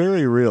news. That's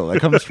very real. That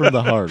comes from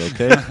the heart,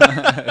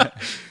 okay?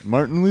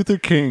 Martin Luther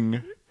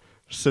King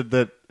said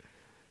that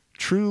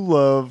true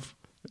love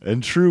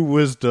and true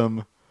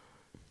wisdom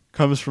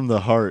comes from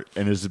the heart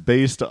and is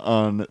based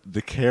on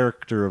the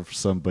character of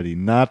somebody,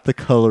 not the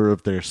color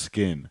of their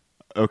skin.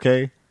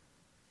 Okay?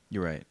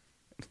 You're right.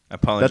 I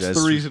apologize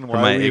That's the reason for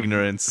why my we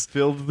ignorance.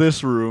 filled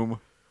this room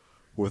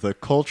with a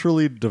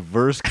culturally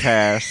diverse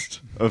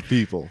cast of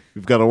people.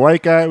 We've got a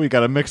white guy, we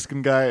got a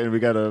Mexican guy, and we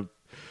got a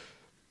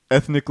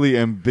ethnically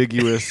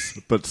ambiguous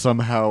but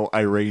somehow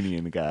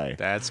Iranian guy.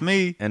 That's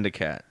me. And a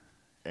cat.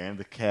 And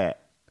the cat.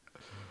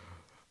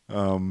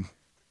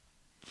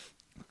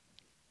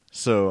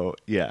 So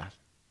yeah,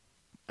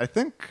 I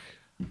think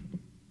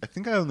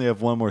I only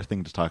have one more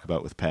thing to talk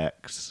about with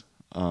PAX.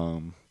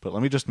 But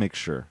let me just make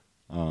sure.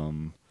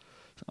 I'm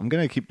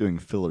gonna keep doing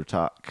filler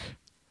talk.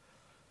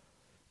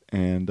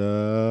 And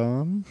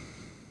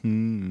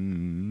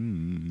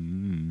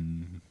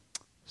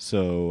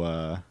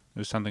so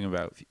There's something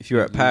about If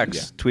you're at PAX,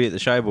 Yeah. tweet at the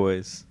Shy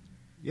Boys.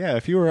 yeah,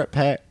 if you were at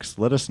PAX,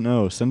 let us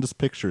know. Send us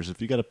pictures.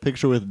 If you got a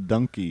picture with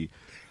Donkey,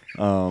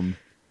 don't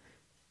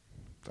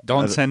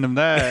don't- send him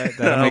that.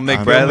 That'll make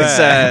I'm Bradley gonna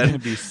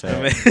sad. be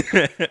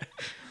sad.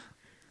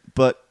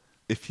 But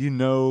if you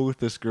know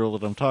this girl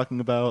that I'm talking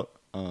about,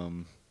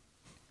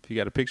 If you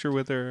got a picture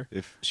with her,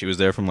 if She was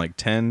there from like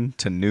 10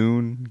 to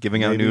noon,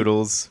 giving out Maybe.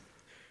 noodles.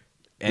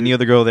 Any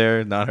other girl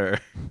there, not her.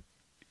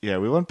 yeah,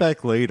 we went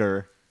back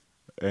later,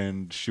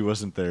 and she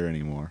wasn't there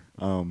anymore.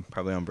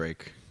 Probably on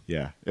break.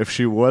 Yeah, if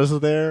she was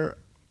there,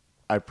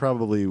 I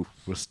probably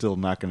was still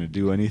not going to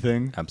do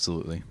anything.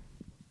 Absolutely.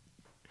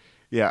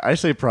 Yeah, I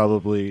say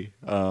probably.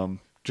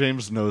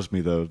 James knows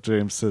me though.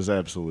 James says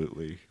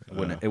absolutely.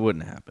 It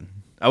wouldn't happen.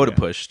 I would have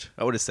yeah. pushed.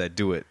 I would have said,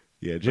 do it.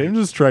 Yeah, James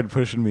has tried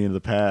pushing me in the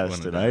past,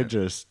 Wouldn't and have I done it.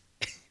 just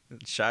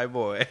Shy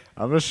boy.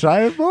 I'm a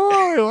shy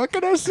boy. What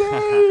can I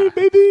say,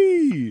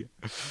 baby?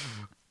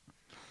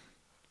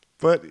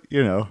 But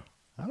you know,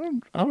 I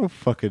don't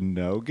fucking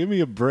know. Give me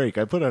a break.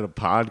 I put out a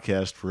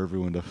podcast for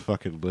everyone to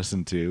fucking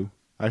listen to.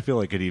 I feel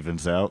like it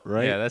evens out,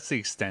 right? yeah, that's the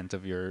extent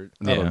of your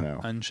I don't know.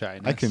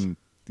 unshyness. I can,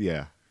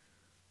 yeah,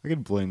 I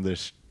can blame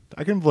this.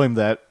 I can blame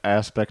that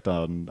aspect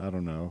on. I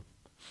don't know.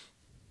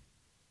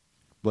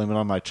 Blame it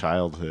on my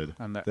childhood.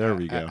 On the There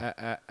we go.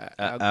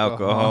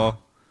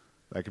 Alcohol.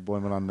 I could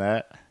blame it on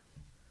that.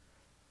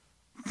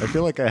 I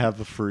feel like I have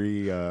a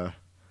free. I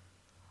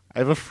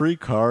have a free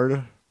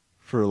card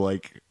for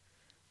like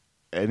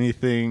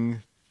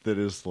anything that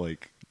is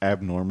like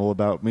abnormal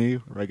about me.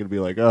 Where I could be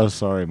like, "Oh,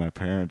 sorry, my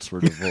parents were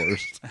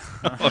divorced."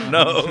 Oh,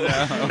 no.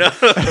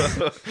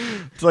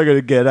 It's like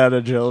a get out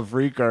of jail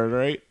free card,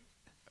 right?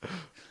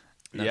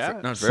 Yeah.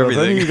 Not for So then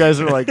everything. you guys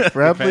are like,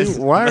 Bradley, Depends.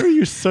 why are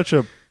you such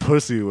a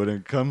pussy when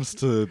it comes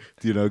to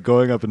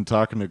going up and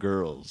talking to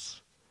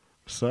girls?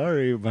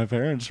 Sorry, my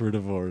parents were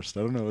divorced.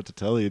 I don't know what to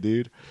tell you,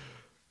 dude.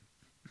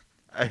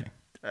 I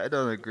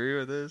don't agree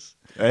with this.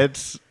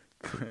 It's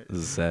This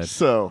is sad.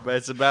 so. But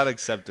it's about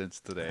acceptance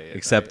today.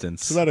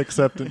 Acceptance. It's about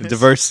acceptance.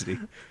 Diversity.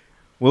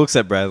 We'll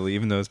accept Bradley,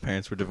 even though his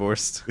parents were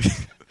divorced.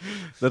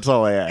 That's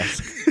all I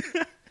ask.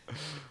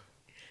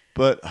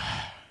 But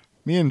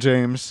me and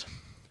James,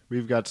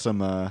 we've got some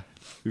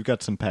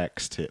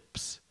PAX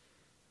tips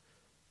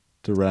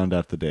to round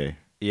out the day.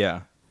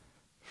 Yeah.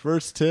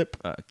 First tip,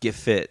 Get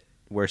fit.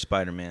 Wear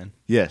Spider-Man.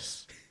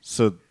 yes.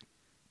 So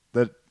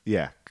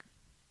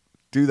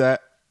do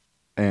that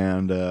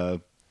and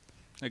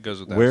It goes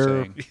without wear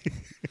saying.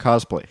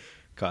 cosplay.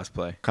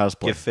 Cosplay.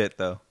 Get fit,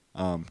 though.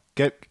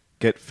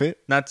 Get fit,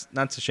 Not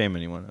to shame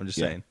anyone. I'm just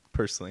Yeah. saying,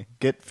 personally.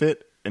 get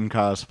fit and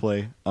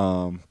cosplay.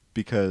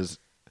 Because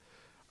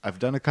I've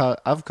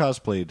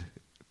cosplayed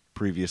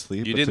previously.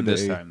 You but didn't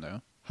this today- time,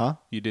 though. Huh?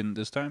 You didn't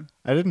this time?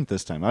 I didn't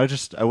this time. I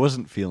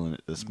wasn't feeling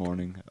it this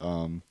morning.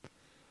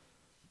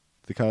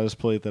 The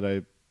cosplay that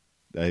I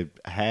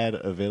had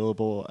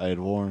available, I had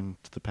worn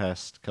to the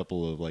past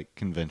couple of like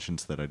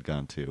conventions that I'd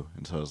gone to,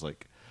 and so I was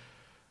like,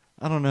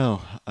 I don't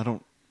know.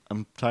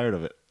 I'm tired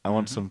of it. I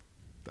want some.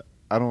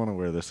 I don't want to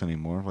wear this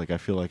anymore. Like I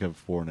feel like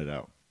I've worn it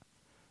out.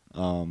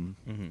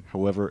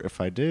 However, if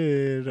I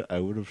did, I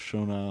would have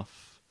shown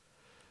off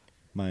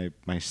my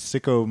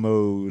sicko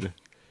mode.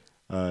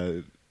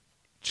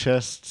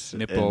 Chest,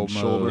 Nipple and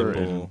shoulder, mode.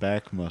 and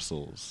back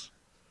muscles.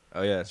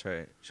 Oh, yeah, that's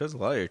right. Shows a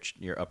lot of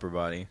your upper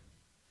body.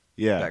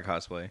 Yeah, That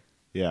cosplay.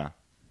 yeah.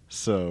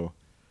 So,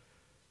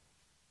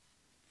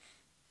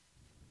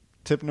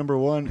 tip number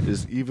 1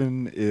 is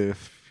even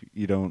if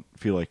you don't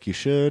feel like you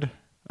should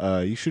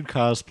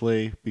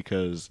cosplay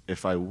because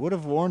if I would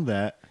have worn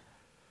that,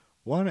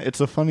 one, it's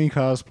a funny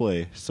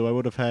cosplay, so I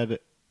would have had.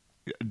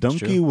 Donkey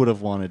true. would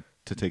have wanted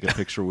to take a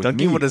picture with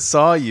Donkey me. would have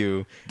saw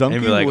you Donkey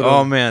and be like, would've-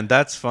 oh, man,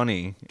 that's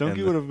funny. Donkey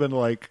And would have been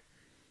like,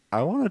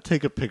 I want to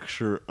take a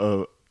picture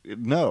of.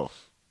 No,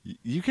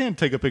 you can't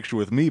take a picture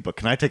with me, but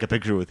can I take a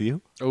picture with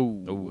you?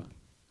 Oh.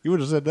 He would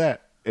have said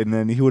that. And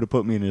then he would have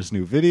put me in his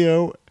new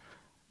video,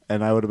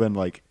 and I would have been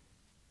like,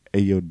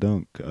 hey, yo,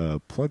 Dunk,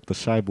 plug the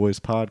Shy Boys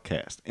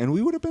podcast. And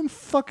we would have been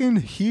fucking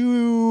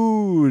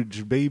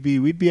huge, baby.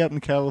 We'd be out in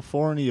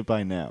California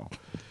by now.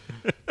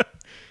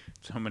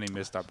 So many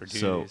missed So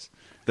opportunities.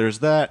 there's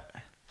that.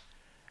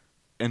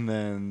 And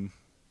then,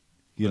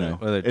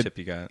 what other it- tip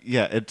you got?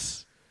 Yeah,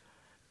 it's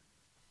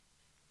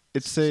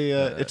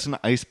an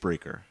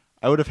icebreaker.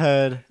 I would have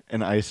had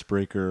an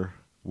icebreaker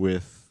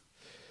with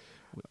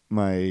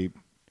my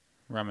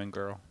Ramen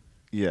girl.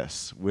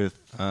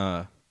 with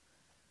Uh,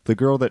 the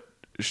girl that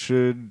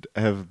should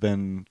have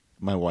been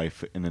my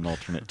wife in an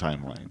alternate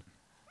timeline.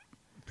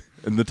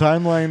 In the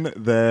timeline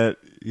that,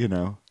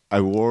 I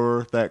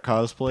wore that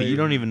cosplay. but you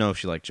don't even know if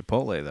she liked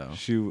Chipotle, though.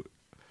 She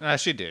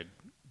She did.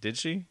 Did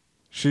she?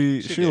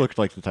 she She did. looked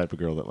like the type of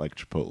girl that liked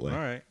Chipotle. All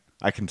right.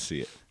 I can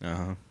see it.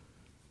 Uh-huh.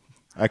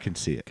 I can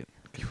see it.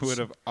 You would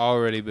have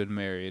already been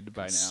married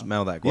by now.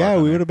 Smell that guac. Yeah,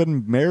 on we there. would have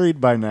been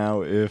married by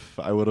now if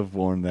I would have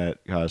worn that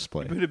You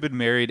cosplay. would have been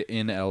married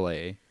in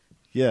L.A.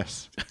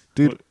 Yes.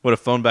 Dude, Would have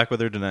phoned back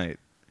with her tonight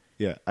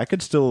yeah, I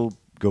could still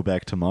go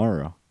back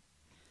tomorrow.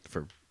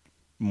 for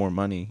more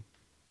money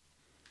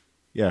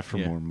Yeah, for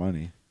Yeah. more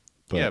money.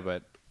 But Yeah,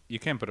 but you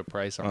can't put a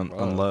price on,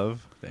 on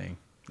love. Dang,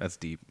 that's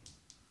deep.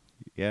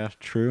 yeah,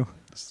 true.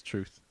 That's the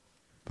truth.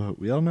 But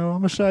we all know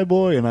I'm a shy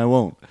boy and I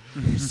won't.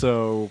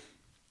 So,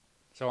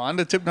 So on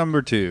to tip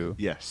number 2.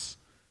 yes.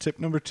 Tip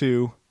number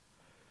 2.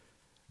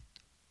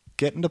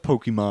 Get into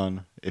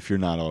Pokemon if you're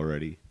not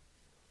already.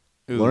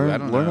 Ooh, I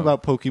don't learn know.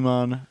 about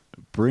Pokemon.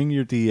 Bring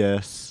your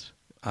DS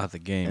The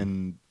game,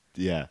 and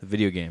yeah, the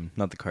video game,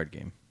 not the card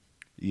game.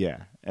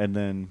 yeah. And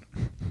then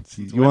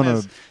you When want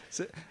is- to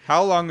so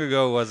how long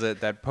ago was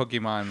it that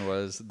Pokemon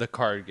was the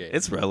card game?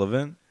 It's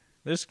relevant.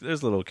 There's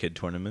little kid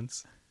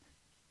tournaments.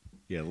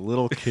 yeah,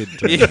 little kid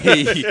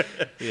tournament.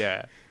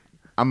 yeah.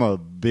 I'm a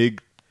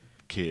big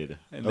kid.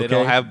 And they okay?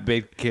 don't have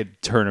big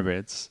kid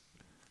tournaments.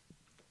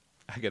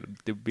 I got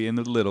to be in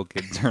the little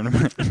kid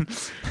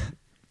tournament.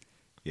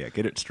 Yeah,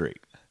 get it straight.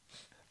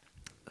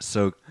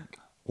 So,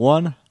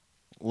 1,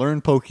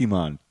 learn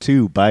Pokemon.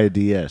 2, buy a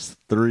DS.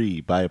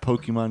 3, buy a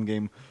Pokemon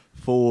game.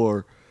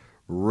 4,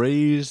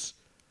 raise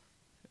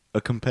a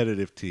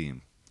competitive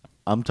team.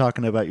 I'm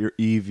talking about your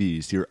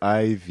EVs, your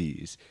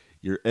IVs,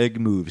 your egg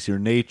moves, your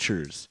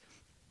natures.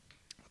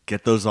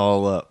 Get those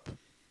all up.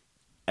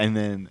 And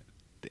then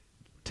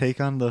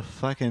take on the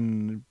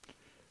fucking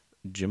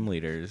Gym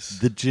leaders.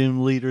 the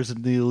gym leaders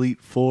in the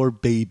Elite Four,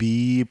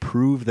 baby.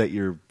 Prove that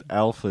your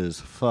alpha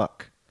is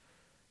fuck.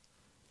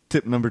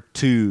 Tip number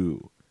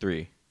 2.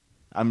 3.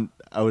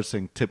 I was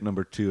saying tip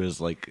number 2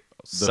 is like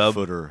the Sub-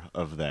 footer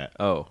of that.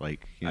 Oh,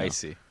 like you know. I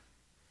see.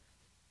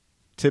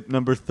 Tip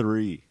number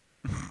 3.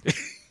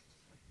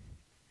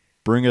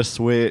 Bring a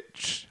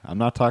Switch. I'm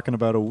not talking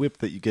about a whip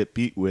that you get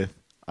beat with.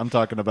 I'm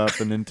talking about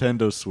the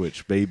Nintendo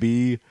Switch,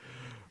 baby.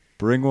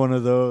 Bring one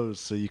of those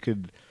so you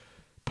could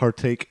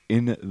partake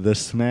in the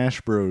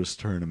Smash Bros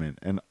tournament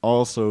and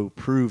also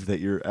prove that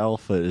your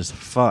alpha is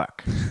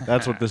fuck.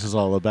 That's what this is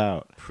all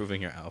about.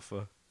 Proving your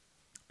alpha.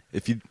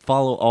 If you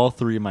follow all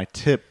 3 of my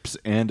tips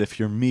and if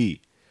you're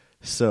me.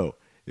 So,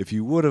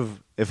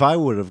 if I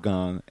would have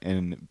gone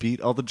and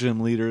beat all the gym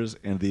leaders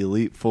and the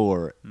Elite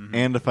 4,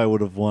 and if I would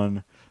have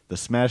won the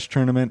Smash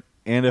tournament,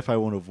 and if I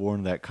would have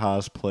worn that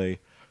cosplay,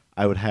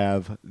 I would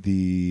have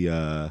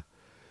the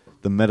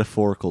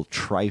metaphorical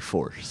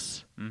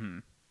Triforce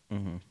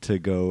to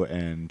go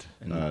and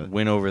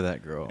win over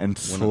that girl. and Win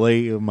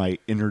slay my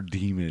inner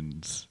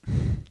demons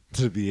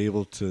to be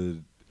able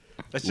to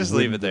Let's just win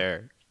leave it the-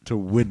 there. to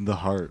win the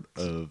heart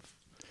of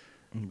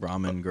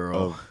ramen girl.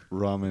 of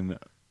Ramen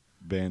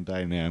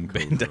Bandai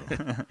Namco.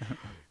 Girl.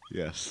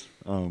 Yes.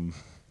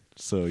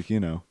 So you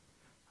know,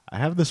 I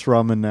have this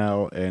ramen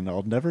now, and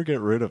I'll never get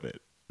rid of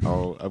it.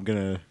 I'm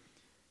gonna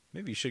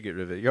Maybe you should get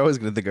rid of it. You're always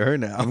gonna think of her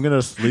now. I'm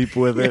gonna sleep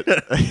with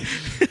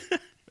it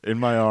in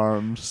my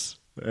arms,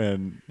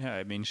 and Yeah,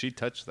 I mean, she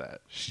touched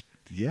that.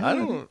 yeah, I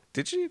don't.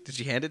 Did she? Did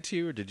she hand it to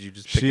you, or did you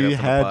just? Pick it She up from the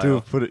had pile? to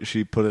have put it.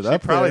 She put it She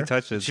up probably there.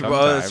 touched it She, sometime.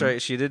 oh, that's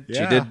right. She did.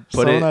 Yeah. She did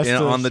put Someone has it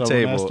to- on the someone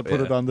table. has to put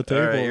it on the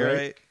All right, table, you're right?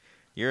 right.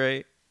 You're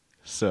right.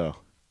 So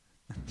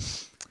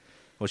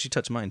Well, she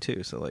touched mine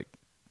too. So like,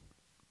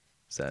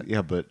 is that?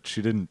 yeah, but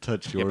she didn't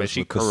touch yours. Yeah, but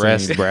she with the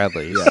caressed same-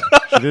 Bradley's. Yeah,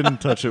 she didn't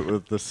touch it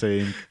with the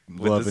same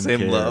With love the and same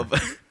care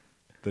love.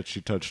 that she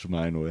touched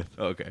mine with.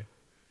 Okay.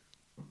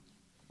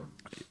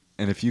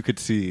 And if you could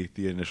see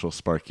the initial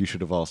spark, you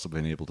should have also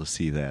been able to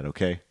see that,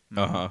 okay?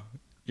 Uh huh.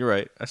 You're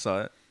right. I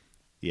saw it.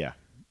 Yeah.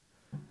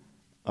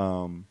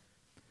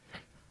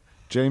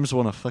 James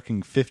won a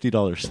fucking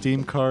 $50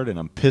 Steam card, and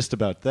I'm pissed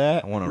about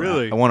that. I want a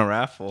Really? I want a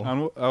raffle.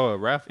 A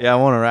raffle. Yeah, I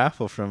want a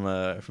raffle from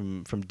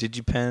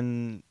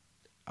DigiPen.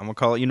 I'm gonna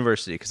call it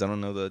university because I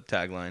don't know the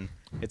tagline.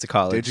 It's a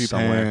college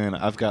somewhere.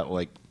 DigiPen, I've got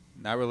like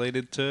Not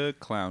related to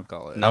Clown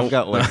College. No. I've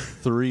got like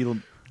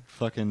 3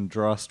 fucking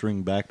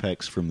drawstring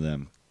backpacks from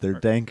them. They're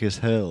dank as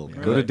hell.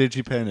 Go Really? to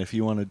DigiPen if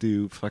you want to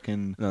do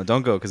fucking. No,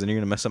 don't go because then you're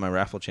gonna mess up my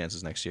raffle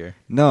chances next year.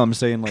 No, I'm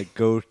saying like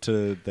go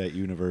to that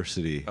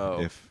university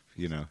Oh. if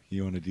you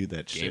want to do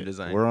that Game shit.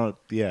 design. We're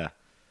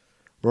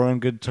on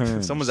good terms.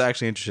 If someone's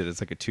actually interested, it's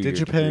like a 2-year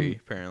DigiPen- degree.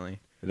 Apparently,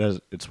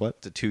 It's what?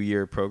 it's a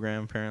 2-year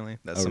program. Apparently,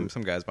 that's Oh.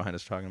 some guys behind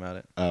us talking about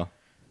it. Oh.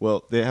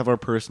 Well, they have our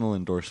personal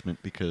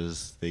endorsement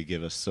because they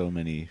give us so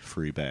many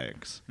free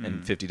bags.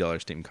 And $50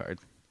 Steam card.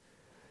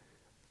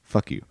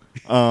 Fuck you.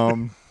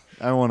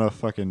 I want a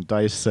fucking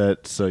dice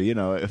set, so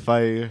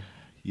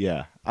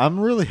I'm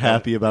really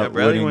happy about Yeah,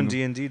 Bradley winning. won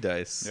D&D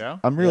dice. Yeah?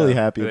 I'm really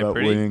Yeah. happy Are they about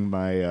pretty? winning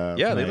my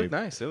Yeah, they my look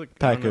nice. They look I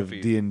pack don't know of if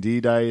you- D&D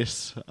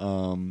dice.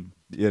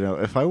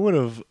 If I would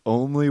have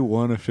only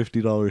won a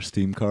 $50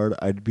 Steam card,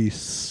 I'd be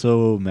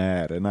so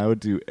mad, and I would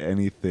do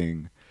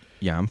anything.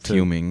 Yeah, I'm to-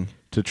 fuming.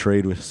 to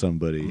trade with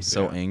somebody. I'm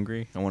so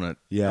angry. I want to.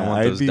 Yeah, I want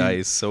I'd those be-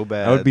 dice so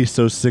bad. I would be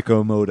so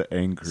sicko mode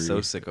angry. So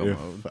sicko if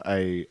mode.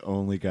 I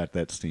only got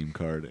that Steam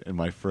card and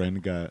my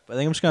friend got. I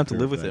think I'm just gonna have to Pair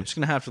live of with it. I'm dice. just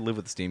gonna have to live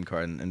with the Steam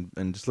card and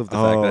just live with the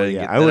fact Oh that I didn't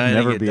yeah, get, I would that didn't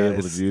never get be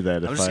able dice. to do that.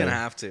 I'm if just I, gonna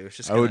have to. It's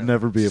just I would gonna-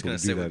 never be it's able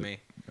just to do gonna that. sit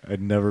with me.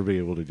 I'd never be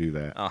able to do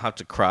that. I'll have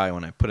to cry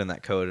when I put in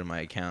that code in my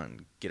account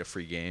and get a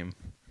free game.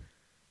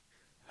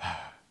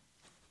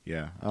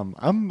 Yeah,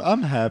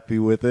 I'm happy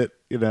with it.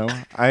 You know,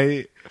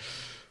 I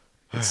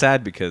It's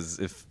sad because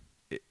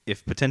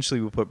if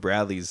potentially we put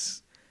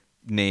Bradley's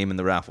name in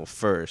the raffle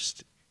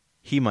first,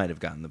 he might have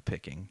gotten the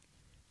picking,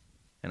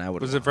 and I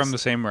would. Was it from the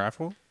same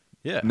raffle?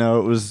 Yeah. no,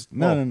 it was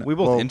Well, no. We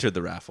both well, entered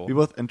the raffle. We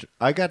both enter.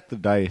 I got the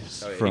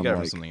dice Oh, yeah, you from got it from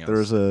like something there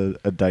was else.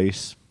 a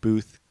dice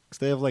booth. 'Cause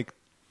they have like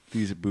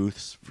these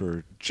booths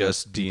for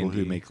Just people who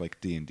D&D. make like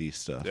D&D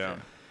stuff. Yeah.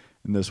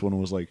 And this one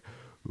was like,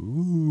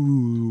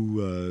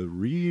 "Ooh,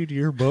 read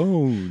your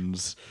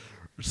bones,"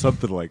 or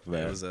something like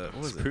that. It was a what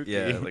was it? Spooky.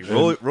 Yeah, like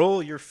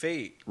roll your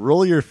fate.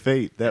 Roll your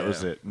fate. That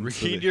was Yeah. it. And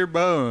so Read they- your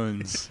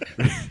bones.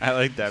 I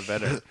like that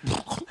better.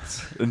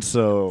 And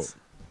so,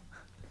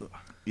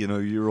 you know,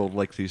 you rolled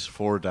like these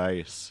 4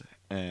 dice,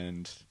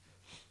 and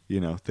you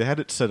know they had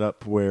it set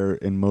up where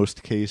in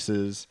most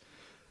cases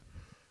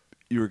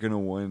you were gonna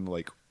win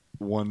like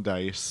 1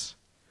 dice.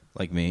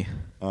 Like me.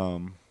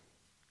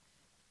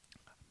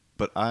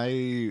 But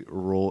I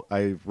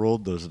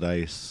rolled those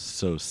dice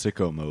so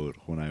sicko mode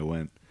when I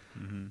went.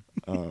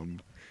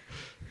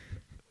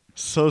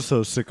 So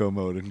sicko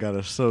mode and got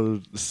a so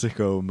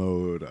sicko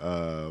mode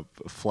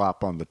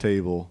flop on the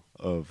table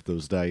of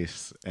those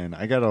dice, and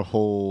I got a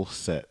whole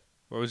set.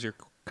 What was your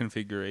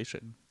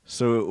configuration?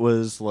 So it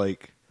was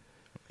like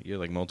You're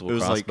like multiple it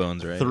was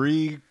crossbones, like right?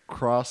 3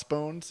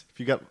 crossbones. If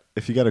you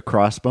got a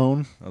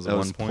crossbone, That was that a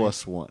was 1 point?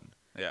 plus 1.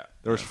 Yeah.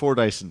 There was 4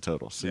 dice in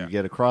total. So Yeah. you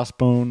get a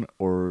crossbone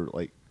or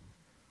like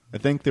I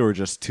think there were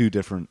just 2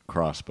 different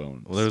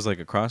crossbones. Well, there was like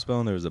a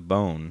crossbone, there was a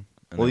bone,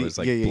 and there was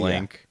like yeah.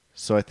 blank.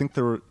 So I think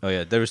there were Oh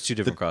yeah, there was 2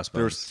 different crossbones.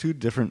 There was 2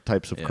 different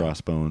types of Yeah.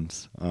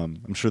 crossbones.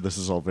 I'm sure this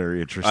is all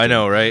very interesting. I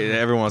know, right?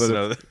 Everyone wants But to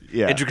know if- the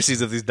yeah.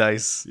 intricacies of these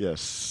dice.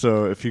 Yes.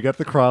 So if you got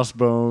the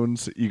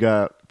crossbones, you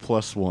got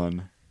plus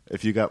 1.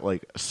 If you got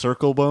like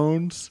circle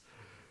bones,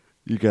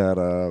 you got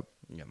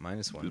You got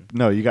 -1.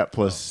 no, you got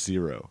plus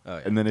 0. Oh,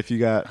 yeah. And then if you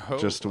got Oh.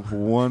 just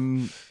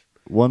one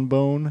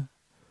bone,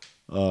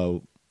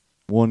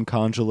 one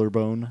conjular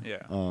bone,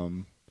 Yeah.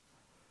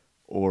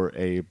 or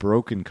a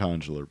broken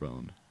conjular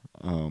bone,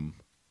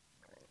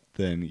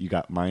 then you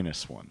got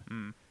 -1.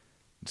 Mm.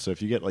 So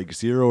if you get like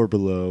 0 or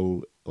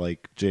below,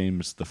 like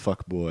James the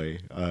fuck boy,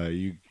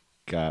 you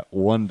got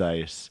 1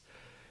 dice.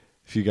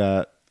 If you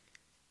got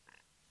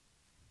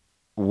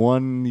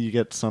 1, you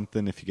get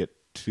something. If you get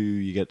 2,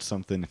 you get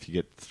something. If you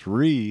get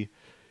 3,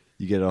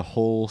 you get a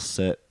whole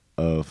set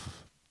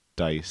of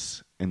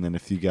dice. And then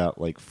if you got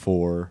like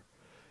 4,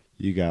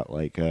 you got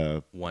like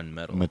a 1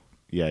 metal,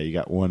 you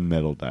got 1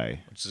 metal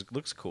die. which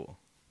looks cool,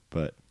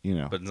 But you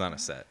know, but it's not a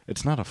set.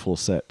 it's not a full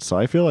set. So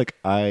I feel like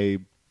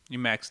You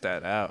maxed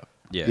that out.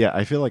 Yeah,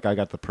 I feel like I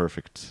got the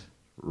perfect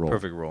roll.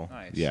 perfect roll.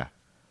 Nice. Yeah.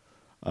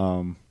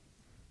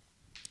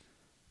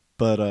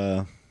 But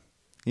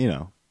you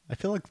know, I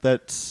feel like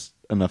that's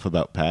enough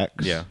about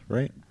PAX. Yeah.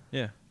 Right?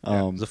 Yeah,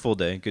 Um, it was a full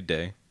day, good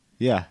day.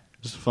 Yeah.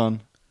 It was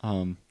fun.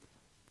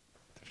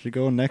 Should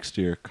go next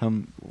year.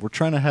 We're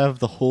trying to have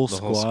the whole The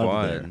squad, whole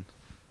squad. there.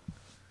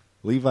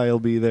 Levi will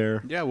be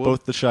there. Yeah, we'll-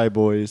 both the Shy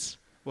Boys.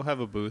 We'll have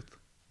a booth.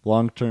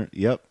 Long term.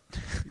 Yep.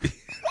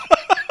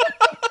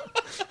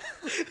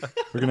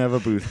 We're gonna have a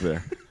booth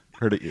there.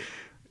 Heard it.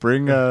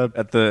 Bring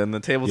In the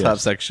tabletop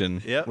Yes.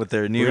 section. Yep. With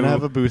their new gonna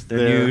have a booth their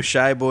there. new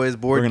Shy Boys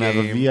board we're gonna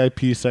game. have a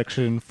VIP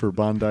section for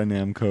Bandai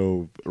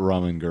Namco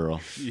Ramen Girl.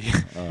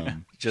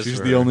 Just She's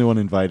for the her. only one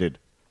invited.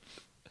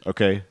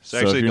 Okay, so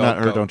if actually you're not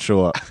don't her, go. don't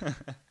show up.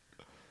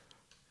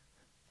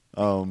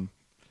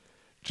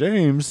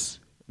 James,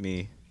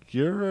 Me.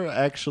 you're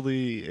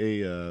actually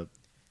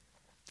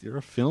you're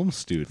a film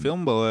student.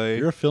 Film boy.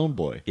 You're a film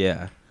boy,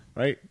 Yeah.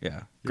 right?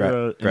 Yeah.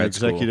 You're an grad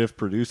school. executive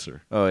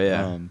producer. Oh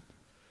yeah.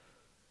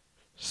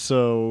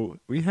 So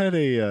we had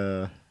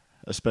a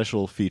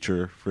special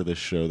feature for this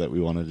show that we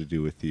wanted to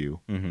do with you,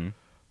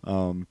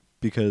 Mm-hmm.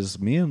 because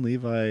me and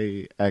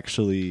Levi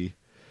actually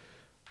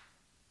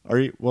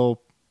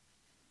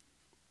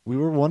we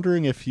were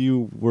wondering if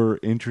you were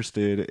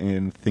interested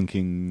in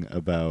thinking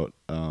about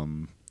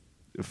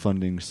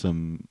funding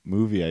some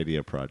movie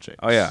idea projects.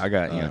 Oh yeah, I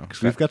got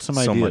 'cause we've got some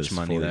so ideas much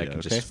money for that I you, can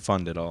okay? just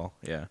fund it all.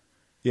 Yeah.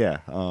 Yeah.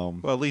 Well,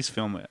 at least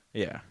film it.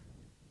 Yeah.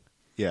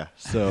 Yeah.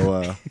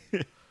 So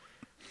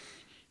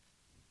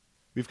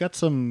we've got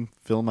some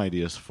film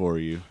ideas for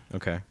you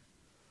Okay.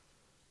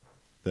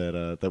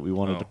 that we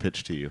wanted Oh. to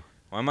pitch to you.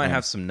 Well, I might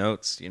have some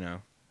notes, Yeah.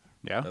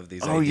 of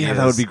these. Oh ideas. yeah,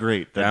 that would be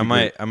great. Yeah, That'd be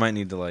great. I might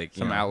need to like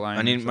Some outline I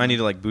or might need something.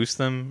 to like boost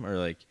them or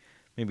like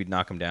maybe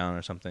knock them down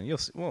or something. You'll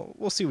see,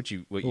 we'll see what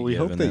you Well, you we give.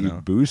 hope and that then,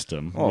 you boost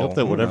them. We Oh, hope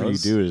that who whatever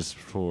knows? you do is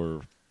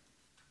for,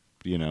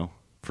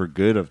 for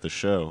good of the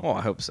show. Well,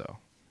 I hope so.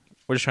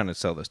 We're just trying to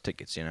sell those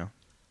tickets,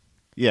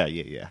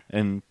 Yeah.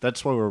 And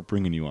that's why we're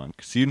bringing you on,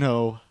 because you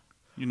know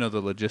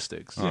the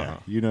logistics. Yeah,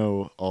 you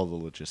know all the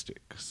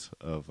logistics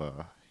of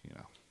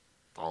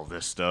all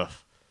this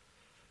stuff.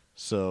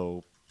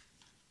 So,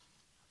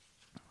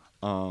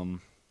 I'll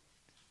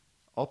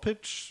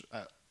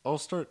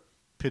start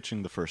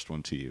pitching the first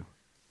one to you.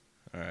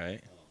 All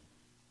right.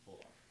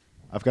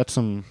 I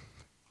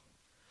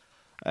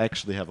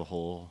actually have a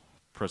whole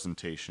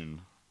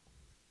presentation.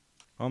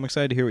 Well, I'm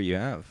excited to hear what you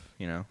have.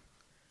 Yeah,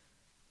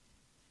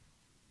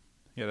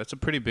 that's a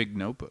pretty big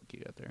notebook you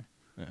got there.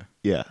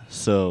 Yeah,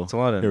 so It's a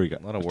lot of here we go.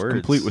 A lot of It's words.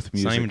 complete with It's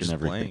music not even and just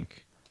everything.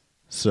 blank.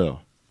 So,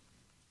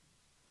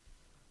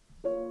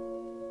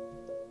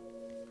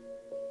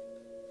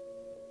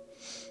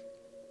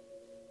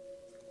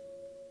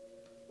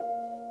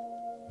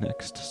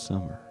 next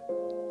summer,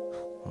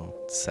 Oh,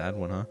 it's a sad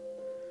one, huh?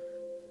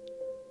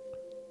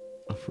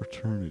 a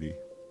fraternity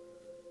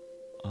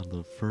on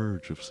the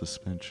verge of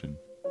suspension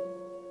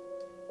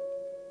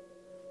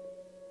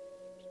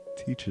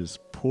teaches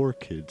poor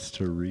kids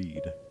to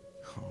read.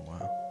 Oh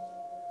wow.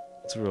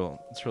 It's a real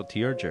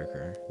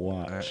tearjerker.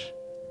 Watch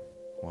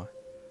What?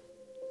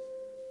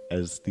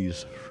 as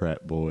these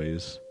frat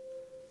boys,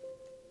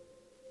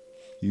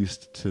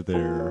 used to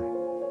their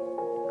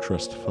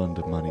trust fund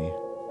money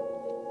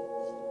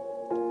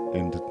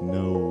and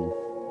no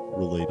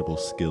relatable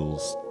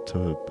skills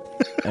to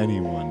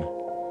anyone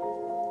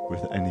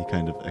with any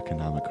kind of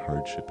economic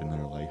hardship in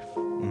their life,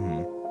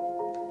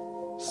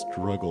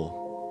 struggle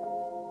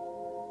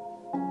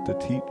to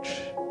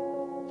teach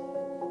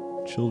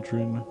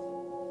children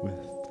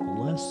with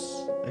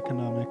less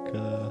economic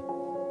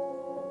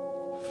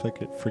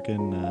fortune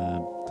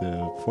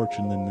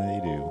than they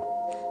do.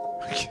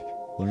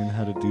 Learn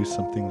how to do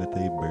something that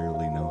they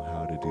barely know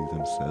how to do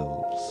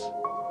themselves.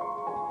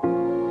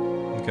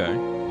 Okay.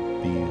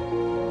 Be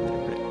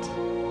literate.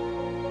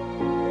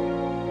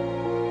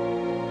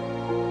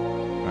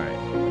 All right.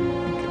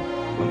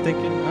 I'm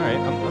thinking. All right.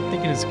 I'm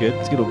thinking it's good.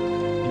 It's gonna,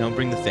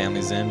 bring the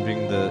families in.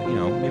 Bring the,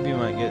 maybe we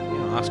might get,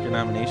 Oscar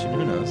nomination.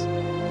 Who knows?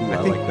 Ooh, I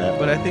think, like that.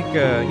 But I think,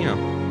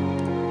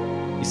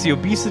 you see,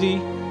 obesity.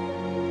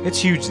 It's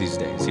huge these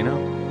days. You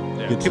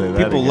could say that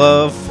People again.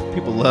 love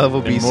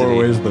obesity. In more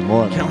ways than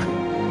one.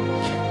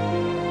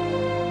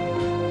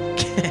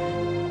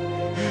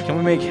 Can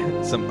we make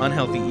some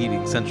unhealthy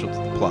eating central to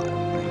the plot?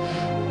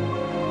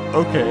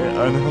 Okay,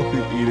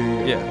 unhealthy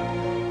eating. Yeah.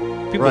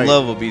 People Right.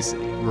 love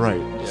obesity. Right.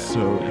 Yeah.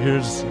 So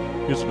here's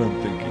what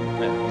I'm thinking.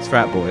 Yeah, these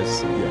frat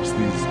boys. Yes,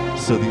 these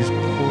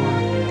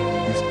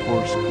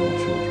poor school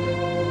children,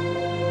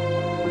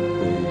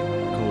 they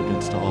go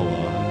against all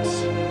odds.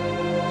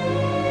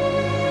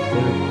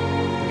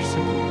 They're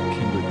simply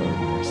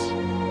kindergartners.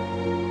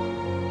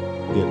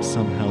 Yet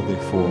somehow they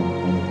form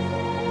one of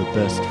the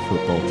best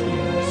football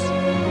teams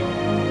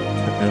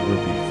to ever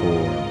be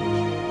formed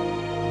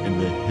in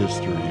the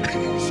history of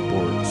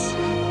sports.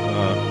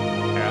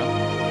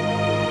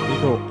 They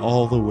go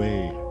all the way.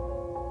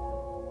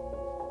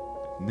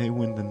 And they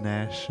win the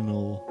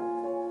national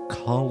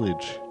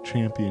college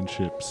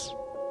championships.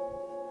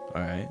 All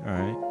right.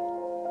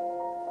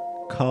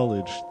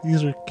 College.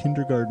 These are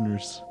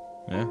kindergartners.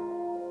 Yeah.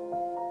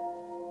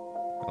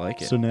 I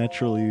like it. So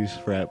naturally, these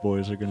frat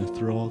boys are going to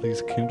throw all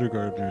these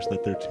kindergartners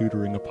that they're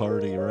tutoring a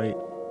party, right?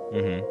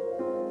 Mm-hmm.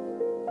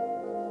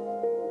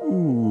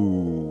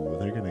 Ooh,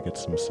 they're going to get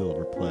some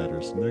silver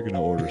platters, and they're going to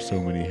order so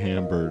many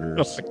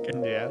hamburgers.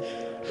 Yeah.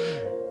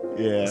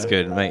 Yeah. It's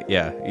good, mate.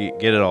 Yeah, you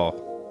get it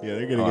all. Yeah,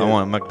 they're going to I get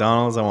want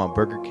McDonald's. I want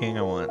Burger King.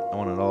 I want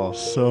it all.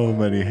 so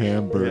many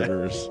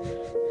hamburgers.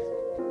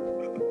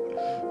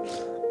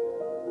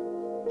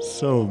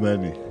 So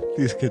many.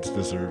 These kids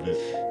deserve it.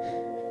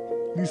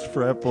 These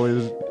frat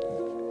boys.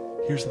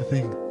 Here's the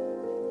thing.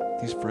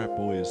 These frat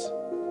boys.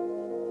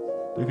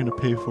 They're gonna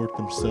pay for it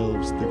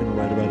themselves. They're gonna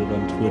write about it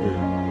on Twitter.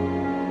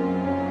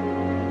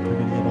 They're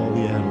gonna get all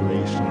the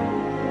adoration.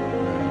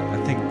 I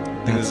think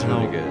this is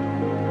really good.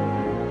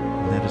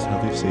 And that is how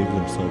they save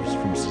themselves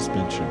from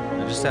suspension.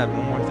 I just add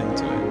one more thing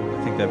to it.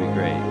 I think that'd be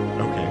great.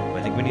 Okay.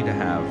 I think we need to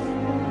have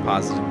a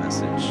positive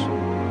message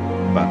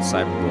about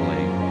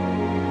cyberbullying.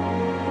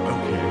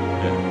 Okay.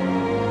 Yeah.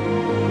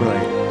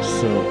 Right.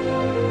 So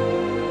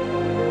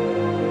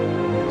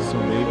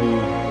maybe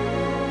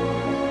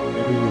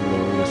we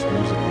lower this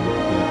music a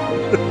little bit.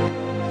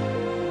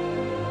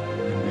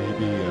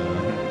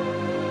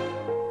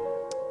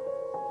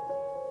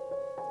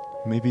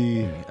 And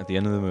maybe At the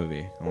end of the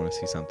movie, I want to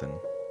see something.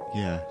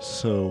 yeah,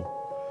 so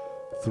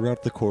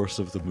throughout the course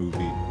of the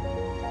movie,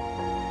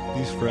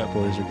 these frat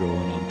boys are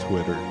going on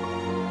Twitter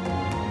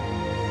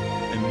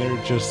and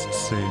they're just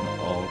saying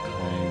all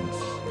kinds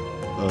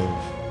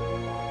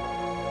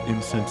of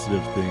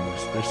insensitive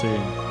things. They're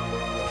saying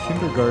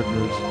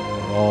kindergartners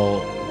are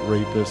all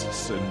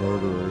rapists and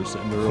murderers,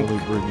 and they're only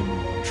bringing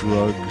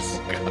drugs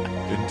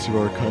into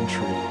our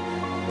country.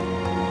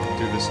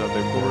 Through the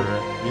southern border.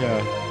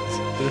 Yeah,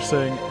 they're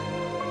saying,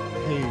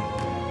 hey,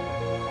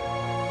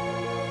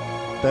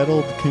 that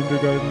old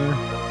kindergartner,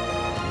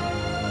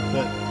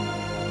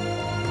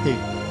 hey,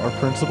 our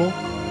principal,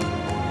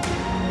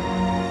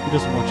 he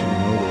doesn't want you to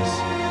know this,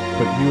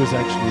 but he was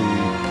actually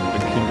a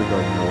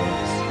kindergartner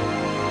once.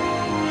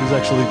 He was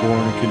actually born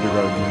a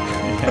kindergartner.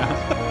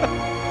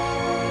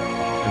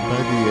 And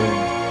by the end,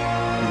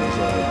 he was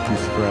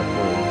these frat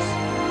boys.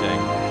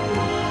 Dang.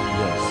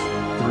 Yes,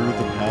 through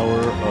the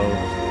power of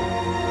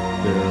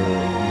their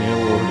mail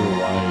order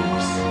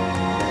wives.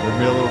 Their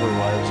mail order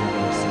wives are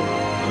going to say,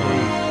 hey,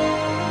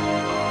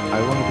 I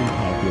want to be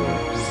popular,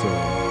 so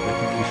I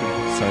think you should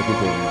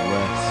cyberbully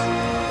less.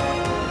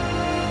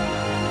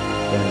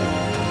 And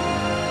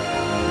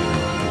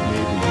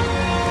maybe,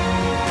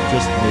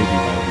 just maybe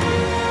by the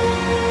end,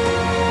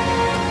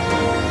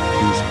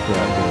 these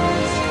frat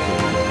boys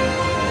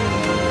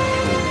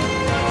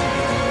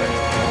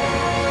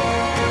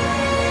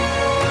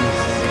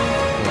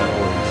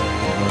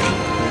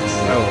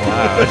So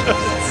loud.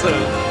 So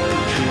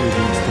truly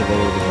needs to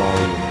lower the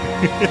volume.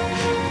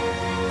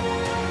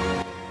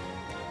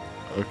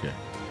 Okay.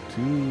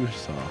 Too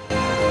soft.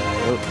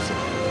 Oops.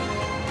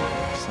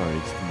 Sorry,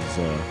 it's these,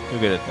 you're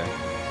good at that.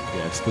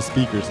 yeah, it's the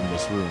speakers in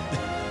this room.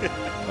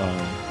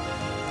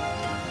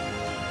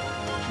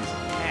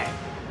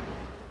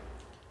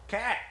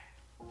 Cat!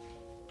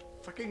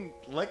 Fucking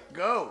let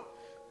go!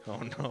 Oh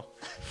no.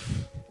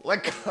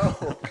 Let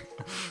go!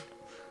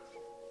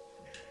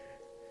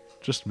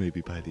 Just maybe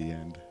by the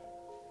end,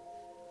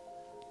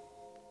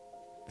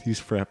 these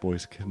frat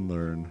boys can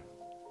learn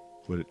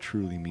what it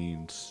truly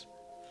means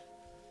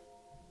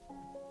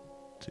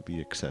to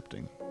be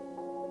accepting.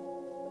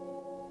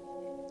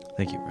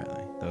 Thank you,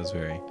 Bradley. That was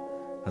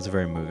a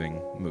very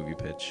moving movie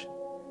pitch.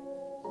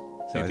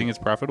 Do you think it's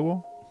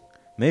profitable?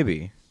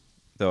 Maybe,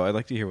 though. I'd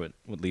like to hear what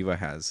Levi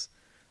has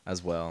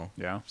as well.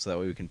 Yeah. So that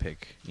way we can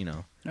pick,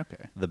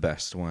 Okay. the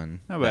best one.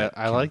 No, but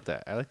I like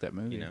that. I like that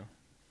movie.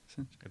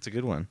 It's a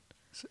good one.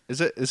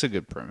 It's a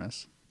good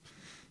premise.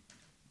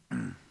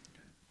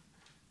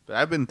 But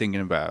I've been thinking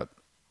about.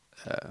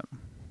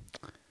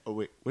 Oh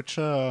wait, which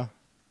Which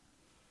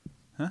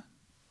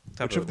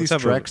of these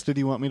tracks did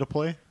you want me to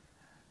play?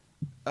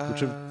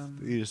 Which of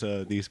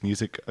these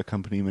music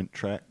accompaniment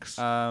tracks?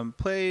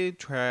 Play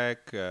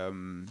track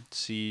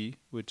C,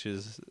 which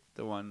is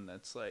the one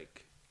that's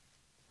like.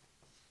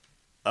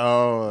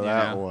 Oh,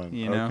 that one.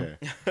 you know?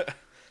 Okay.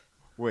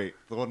 Wait,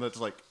 the one that's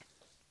like.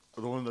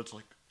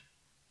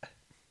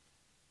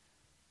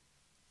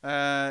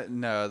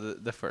 No,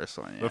 the first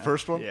one. Yeah. The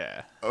first one?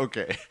 Yeah.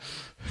 Okay.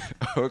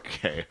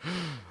 Okay.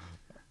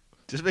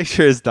 Just make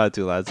sure it's not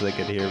too loud so they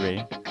can hear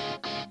me.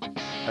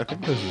 I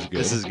think this is good.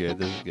 This is good.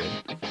 This is good.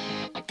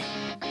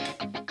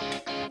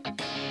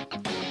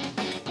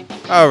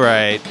 All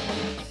right.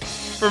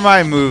 For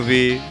my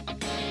movie,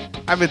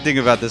 I've been thinking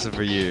about this one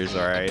for years.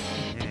 All right.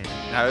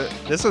 Now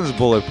this one's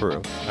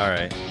bulletproof. All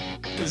right.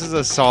 This is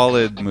a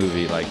solid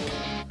movie. Like,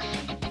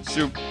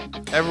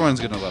 everyone's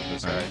gonna love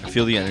this. All right. I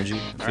feel the energy.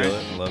 I feel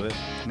Alright. it. I love it.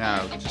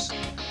 Now,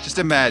 just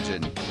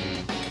imagine a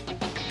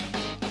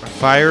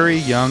fiery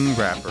young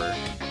rapper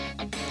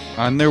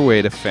on their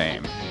way to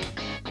fame.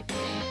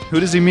 Who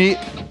does he meet?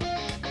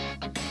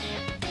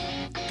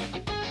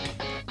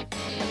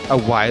 A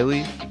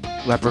wily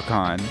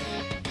leprechaun,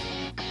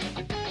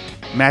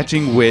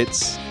 matching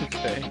wits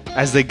Okay.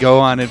 as they go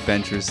on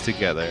adventures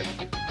together.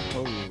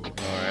 Oh,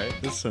 all right.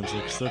 This sounds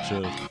like such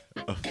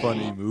a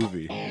funny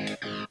movie.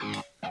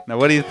 Now,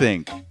 what do you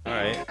think? All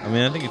right. I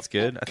mean, I think it's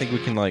good. I think we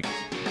can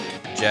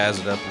jazz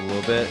it up a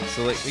little bit.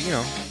 So let's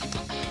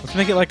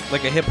make it like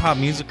a hip hop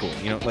musical.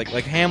 Like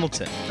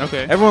Hamilton.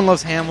 Okay. Everyone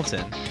loves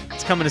Hamilton.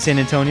 It's coming to San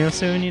Antonio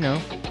soon.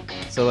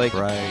 So Right.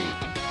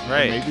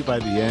 Right. And maybe by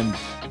the end,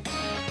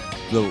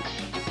 the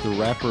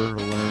rapper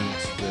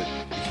learns that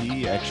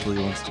he actually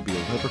wants to be a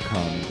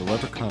leprechaun, and the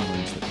leprechaun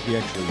learns that he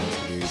actually wants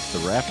to be the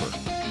rapper.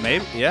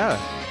 Maybe. Yeah.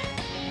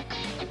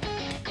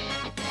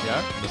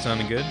 Yeah. that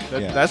sounding good.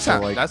 Yeah, That so,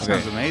 sounds. That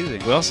sounds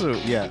amazing. We also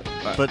Yeah,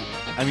 but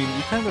I mean,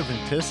 you kind of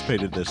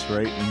anticipated this,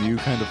 right? And you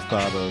kind of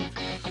thought of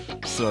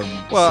some.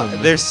 Well,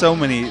 some- there's so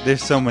many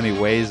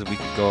ways that we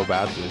could go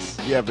about this.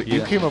 Yeah, but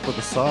you came up with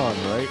a song,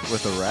 right?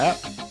 With a rap.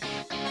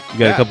 you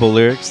got a couple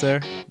lyrics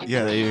there.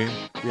 Yeah, That you-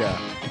 yeah.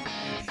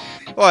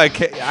 Well, I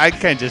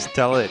can't just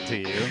tell it to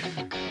you.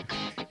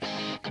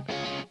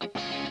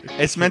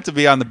 It's meant to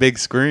be on the big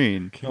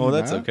screen. Can Oh, you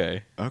that's not?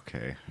 okay.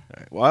 Okay. All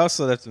right. Well, I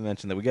also have to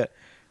mention that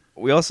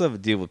we also have a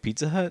deal with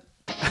Pizza Hut.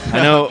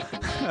 I know.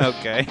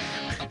 Okay.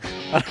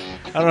 I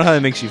don't know how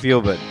that makes you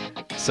feel, but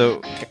so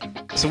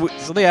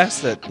they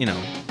asked that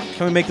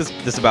can we make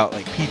this about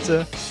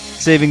pizza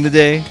saving the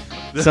day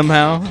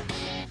somehow?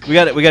 We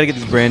got to get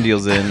these brand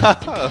deals in.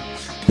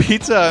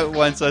 Pizza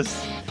wants to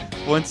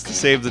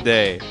save the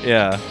day.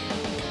 Yeah,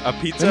 A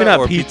pizza maybe not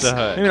or pizza. Pizza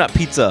Hut? Maybe not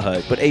Pizza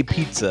Hut, but a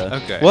pizza.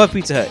 Okay. We'll have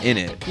Pizza Hut in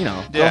it. They'll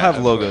Yeah, have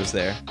of logos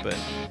there, but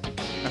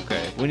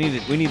Okay. we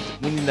need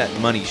that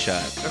money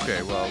shot.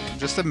 Okay. Well,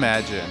 just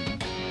imagine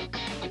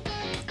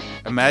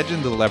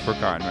the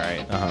leprechaun,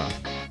 right?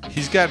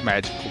 He's got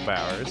magical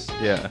powers.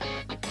 Yeah.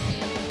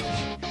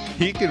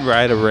 He can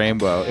ride a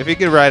rainbow. If he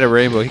can ride a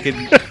rainbow, he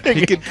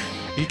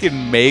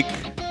can make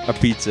a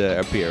pizza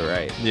appear,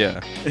 right? Yeah.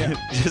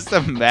 Just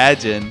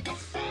imagine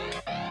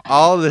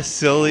all the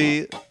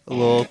silly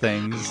little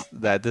things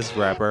that this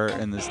rapper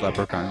and this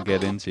leprechaun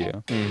get into.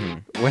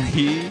 Mm-hmm.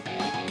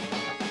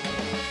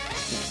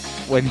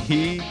 When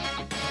he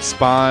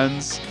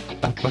spawns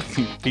a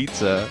fucking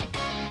pizza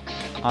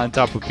on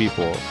top of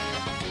people.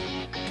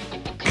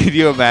 Could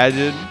you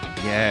imagine?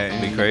 Yeah,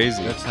 It'd be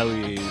crazy. That's how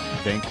he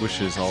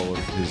vanquishes all of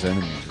his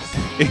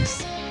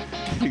enemies.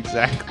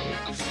 Exactly.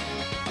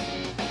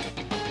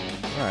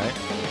 All right.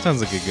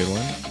 Sounds like a good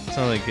one.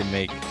 Sounds like it could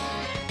make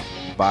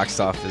box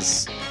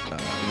office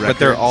But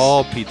they're records.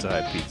 all Pizza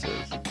Hut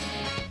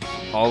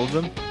pizzas. All of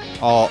them?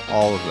 All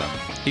of them.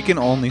 He can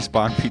only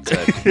spawn Pizza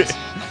Hut pizza.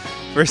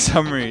 For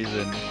some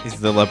reason. He's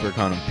the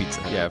leprechaun of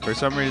Pizza Hut. Yeah, for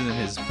some reason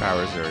his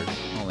powers are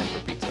only for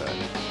Pizza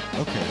Hut.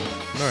 Okay,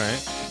 All right.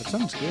 that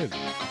sounds good.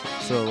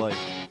 So, like,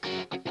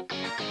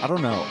 I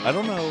don't know.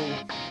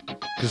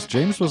 Because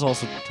James was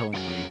also telling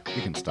me,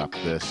 we can stop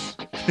this.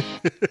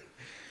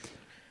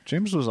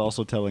 James was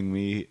also telling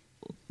me,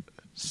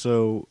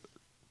 so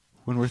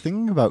when we're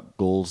thinking about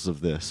goals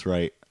of this,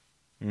 right?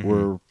 Mm-hmm.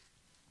 We're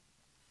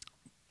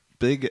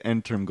big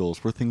end-term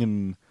goals. We're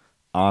thinking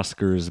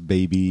Oscars,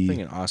 baby. We're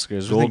thinking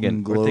Oscars.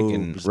 Golden We're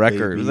thinking Globes, records.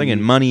 baby. We're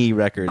thinking money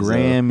records.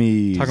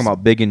 Grammys. Talking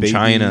about big in baby.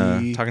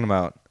 China. Talking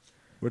about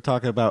We're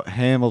talking about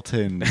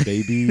Hamilton,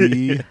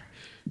 baby.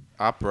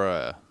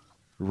 Opera.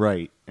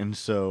 Right. And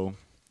so,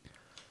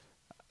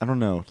 I don't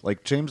know.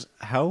 Like, James,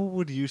 how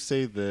would you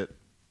say that?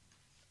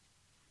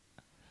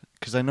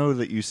 Because I know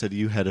that you said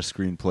you had a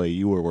screenplay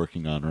you were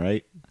working on,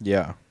 right?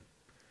 yeah.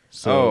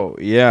 So,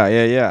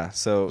 yeah.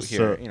 So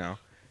here, So-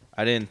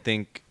 I didn't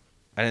think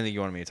you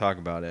wanted me to talk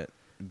about it.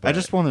 I but-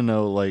 just want to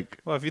know, like,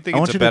 Well, if you think I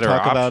it's want a you better to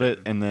talk about option. it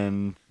and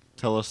then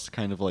tell us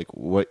kind of like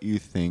what you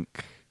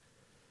think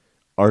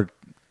are.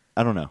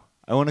 I don't know.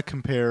 I want to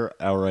compare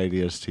our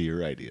ideas to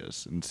your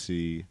ideas and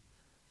see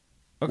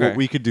what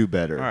we could do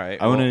better. All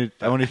right, I want well,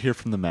 to. I want to hear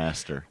from the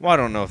master. Well, I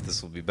don't know if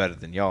this will be better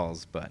than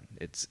y'all's, but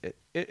it's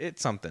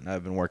something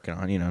I've been working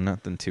on.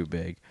 Nothing too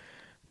big,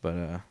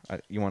 but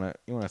you wanna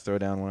throw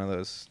down one of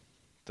those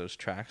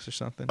tracks or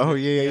something? Oh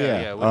yeah.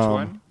 Yeah, which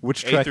one?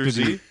 Which A track through did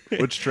Z? you?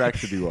 Which track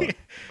did you want?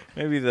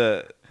 Maybe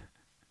the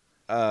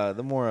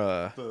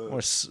more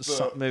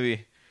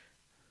maybe.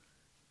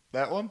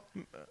 That one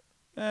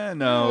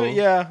No.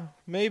 Yeah,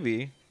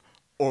 maybe.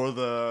 or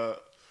the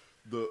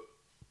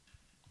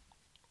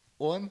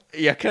one?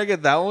 Yeah, can I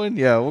get that one?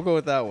 Yeah, we'll go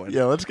with that one.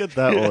 Yeah, let's get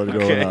that one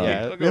going Okay, on.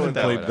 yeah, we'll we go haven't with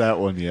that played one. that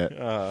one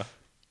yet.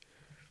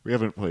 We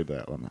haven't played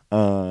that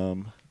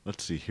one.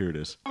 Let's see. Here it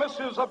is.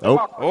 Promises of Oh.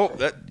 democracy. Oh,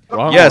 that.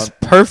 Wrong Yes,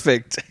 one.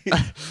 perfect. All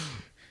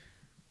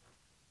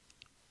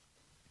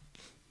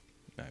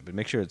right, but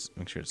make sure it's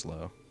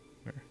low.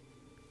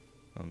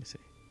 Let me see.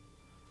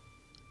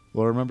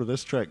 Well, remember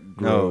this track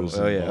No. grows.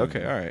 Oh in yeah. volume.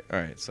 Okay. All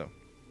right. So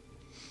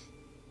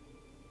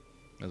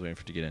I was waiting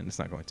for it to get in. It's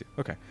not going to.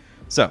 Okay.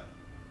 So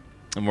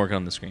I'm working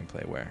on the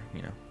screenplay where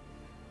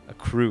a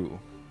crew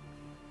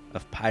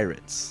of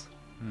pirates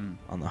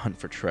on the hunt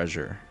for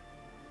treasure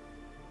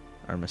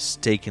are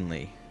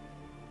mistakenly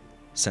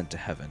sent to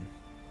heaven.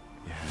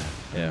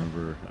 Yeah.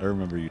 I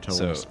remember you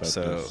telling us about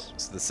this.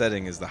 So the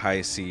setting is the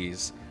high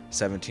seas,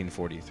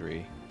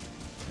 1743.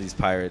 These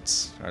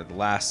pirates are the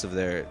last of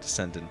their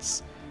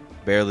descendants,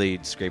 barely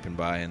scraping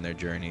by in their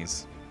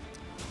journeys.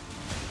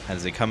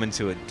 As they come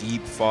into a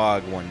deep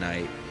fog one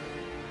night,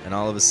 and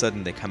all of a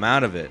sudden they come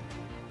out of it,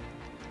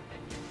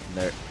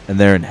 and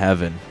they're in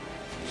heaven.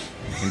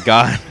 And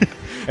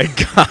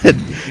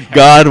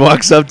God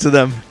walks up to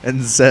them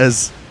and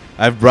says,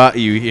 "I've brought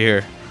you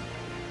here.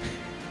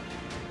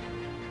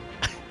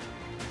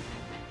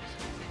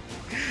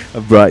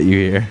 I've brought you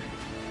here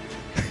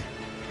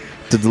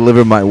to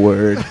deliver my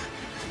word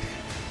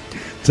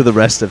to the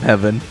rest of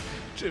heaven."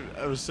 Jim,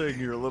 I was saying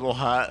you're a little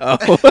hot.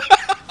 Oh,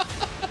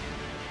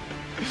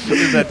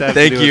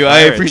 thank you. I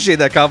appreciate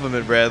that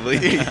compliment, Bradley.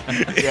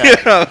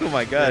 Oh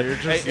my God,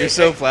 you're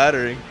so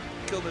flattering.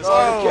 Kill this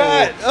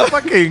cat. Oh,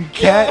 fucking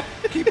cat!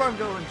 Keep on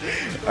going,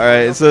 Jim. All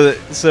right,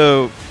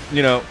 so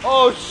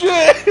Oh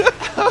shit!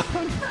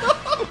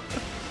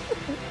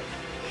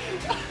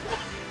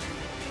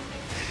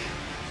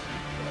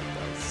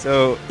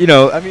 So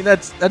I mean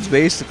that's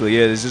basically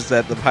it. It's just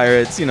that the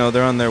pirates,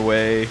 they're on their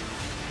way,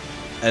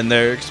 and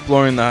they're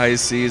exploring the high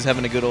seas,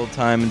 having a good old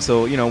time. And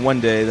so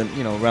one day, then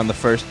around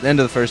the end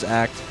of the first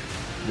act,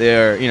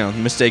 they're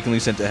mistakenly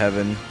sent to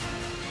heaven.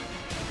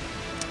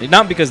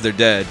 Not because they're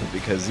dead, but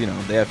because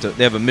they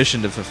have a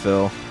mission to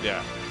fulfill.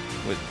 Yeah.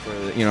 For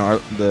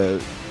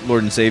the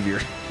Lord and Savior.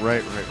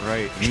 Right.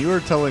 And you were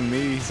telling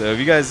me. So if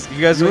you guys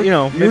You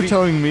were maybe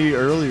telling me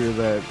earlier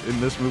that in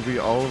this movie,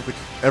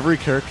 every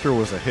character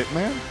was a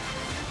hitman.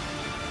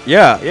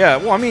 yeah.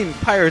 Well, I mean,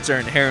 pirates are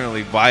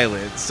inherently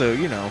violent, so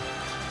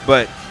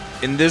but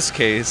in this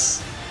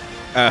case,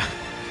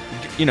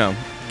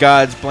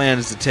 God's plan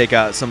is to take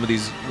out some of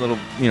these little,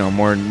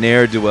 more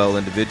ne'er-do-well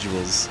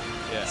individuals.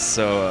 Yeah.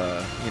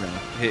 So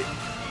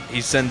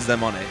he sends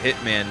them on a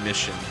hitman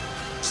mission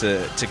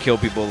to kill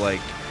people like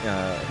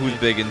who's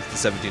big in the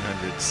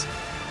 1700s.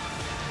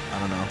 I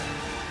don't know.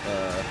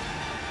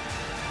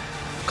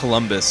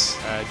 Columbus.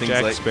 Things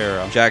Jack like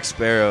Sparrow. Jack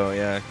Sparrow.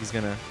 Yeah, he's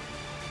gonna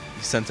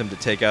sent him to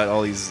take out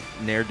all these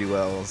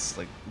ne'er-do-wells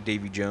like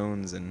Davy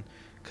Jones and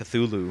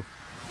Cthulhu.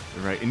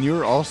 Right, and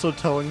you're also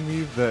telling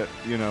me that,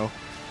 you know,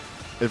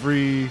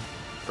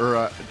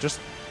 just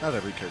not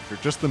every character,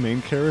 just the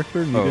main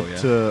character needed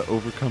to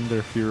overcome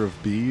their fear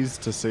of bees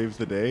to save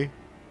the day?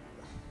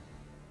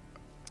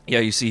 Yeah,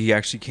 you see, he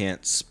actually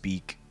can't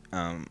speak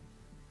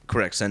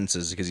correct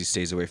sentences because he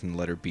stays away from the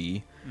letter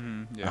B.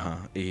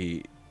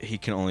 He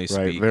can only speak.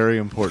 Right, very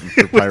important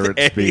for pirate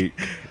speak.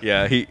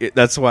 Yeah,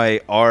 that's why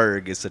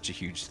arg is such a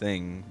huge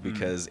thing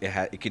because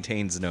it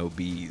contains no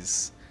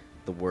B's.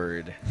 The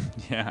word.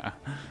 Yeah.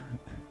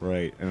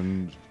 Right,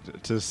 and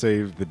to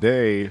save the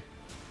day,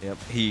 Yep.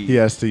 he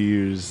has to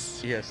use.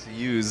 He has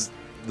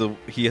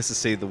to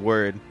say the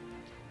word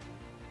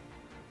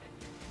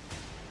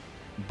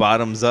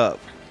bottoms up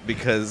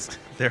because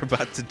they're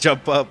about to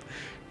jump up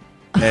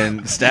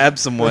and stab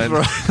someone.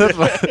 That's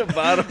right.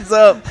 Bottoms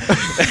up.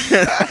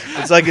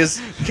 It's like his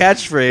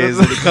catchphrase,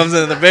 and it comes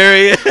in at the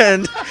very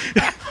end.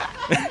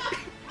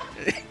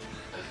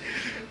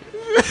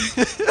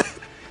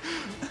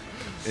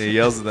 He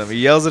yells at them. He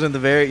yells it in the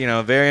very end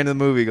of the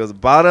movie. He goes,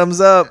 "Bottoms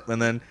up,"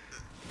 and then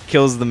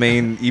kills the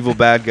main evil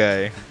bad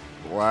guy.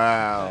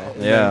 Wow.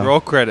 Yeah.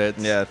 Roll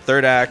credits. Yeah.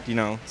 Third act.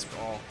 It's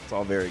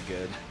all very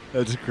good.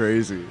 That's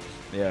crazy.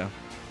 Yeah.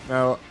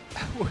 Now,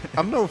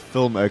 I'm no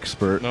film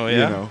expert, Oh, yeah?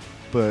 you know,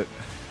 but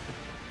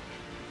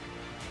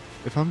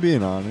if I'm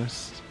being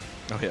honest,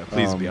 Oh yeah.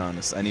 Please be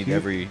honest. I need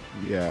every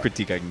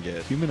critique I can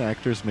get. human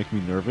actors make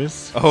me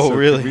nervous. Oh, so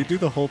really? Could we do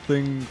the whole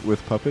thing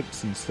with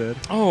puppets instead?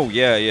 Oh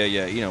yeah.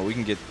 You know, we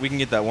can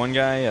get that one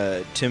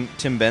guy,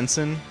 Tim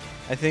Benson,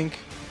 I think.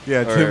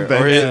 Yeah, Or- Tim or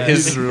Benson.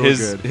 his He's really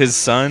good. his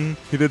son.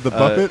 He did the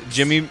puppet.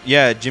 Jimmy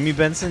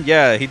Benson.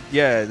 Yeah,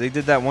 they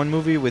did that one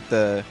movie with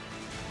the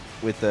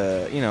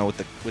adult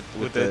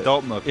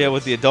Muppets. Yeah,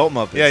 with the adult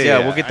Muppets. Yeah,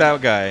 We'll get that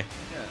guy.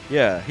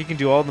 Yeah, he can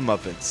do all the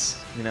Muppets.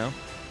 You know.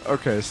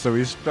 Okay, so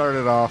we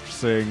started off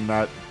saying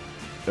not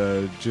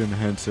Jim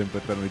Henson,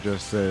 but then we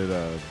just said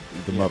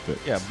the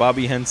Muppets. Yeah,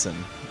 Bobby Henson.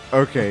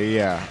 Okay,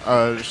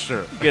 yeah.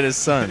 Sure. Get his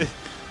son.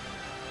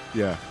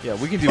 Yeah. Yeah,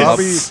 we can do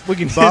Bobby, Muppets. We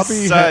can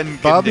Bobby, son can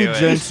Bobby do it.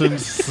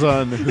 Jensen's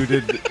son, who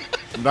did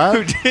not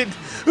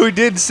Who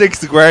did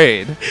 6th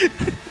grade?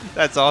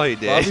 That's all he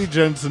did. Bobby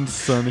Jensen's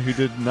son, who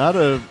did not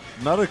a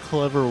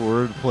clever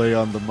wordplay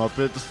on the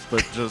Muppets,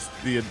 but just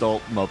the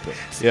adult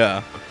Muppets.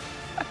 Yeah.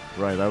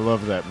 Right, I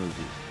love that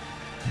movie.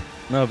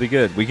 No, it'll be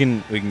good. We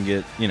can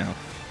get,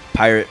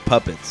 pirate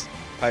puppets.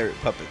 Pirate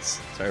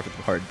puppets. Sorry for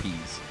the hard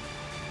P's.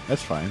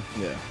 That's fine.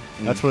 Yeah.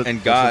 That's what- and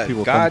that's what God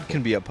people God come for.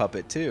 can be a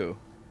puppet too.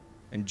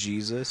 And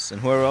Jesus and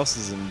whoever else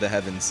is in the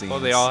heaven scenes. Well,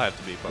 they all have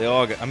to be puppets.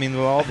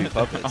 We'll all be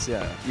puppets,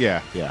 yeah.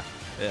 Yeah. Yeah.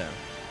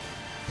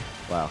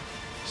 Wow.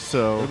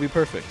 So It'll be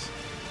perfect.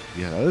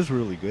 yeah, that was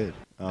really good.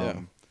 Yeah.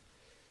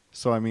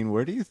 So I mean,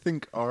 where do you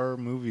think our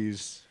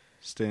movies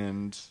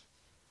stand?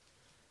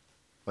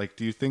 Like,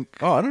 do you think?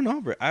 Oh, I don't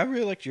know. I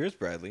really liked yours,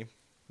 Bradley.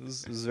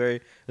 This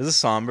is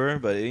somber,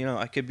 but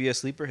I could be a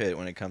sleeper hit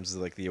when it comes to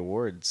like the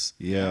awards.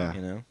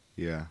 Yeah.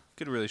 Yeah.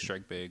 Could really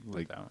strike big with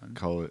Like, that one.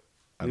 call it.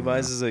 I don't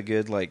Levi's know. is a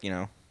good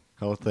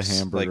Call it the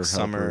Hamburger like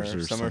summer Helpers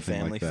or summer something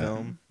family like that.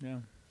 film. Yeah.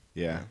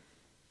 Yeah.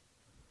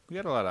 We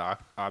got a lot of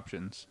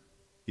options.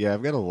 Yeah,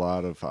 I've got a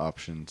lot of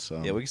options.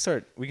 Yeah, we can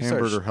start.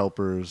 Hamburger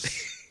Helpers,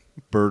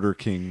 Burger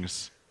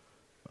Kings.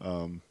 I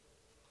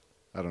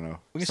don't know.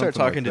 We can start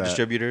something like talking to that.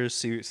 distributors,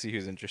 see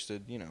who's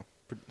interested.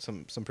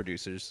 Some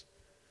producers.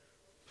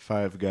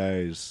 Five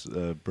Guys,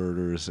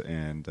 Birders,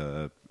 and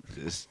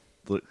just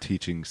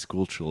teaching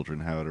school children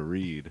how to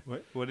read.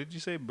 What did you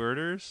say?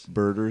 Birders?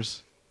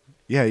 Birders.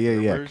 Yeah.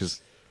 Birders?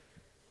 Because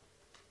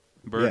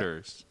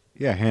Birders.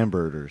 yeah,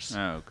 hamburgers.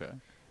 Oh, okay.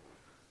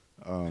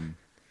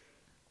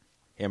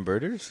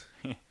 Hamburgers?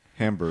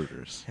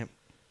 Hamburgers.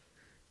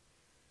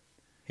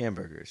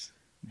 Hamburgers.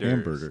 Durs.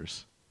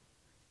 Hamburgers.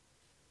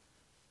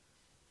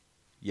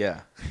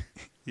 Yeah.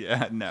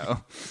 Yeah,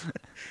 no.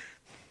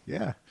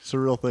 Yeah, it's a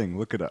real thing.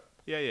 Look it up.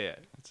 Yeah.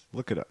 It's-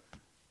 Look it up.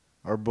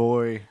 Our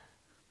boy,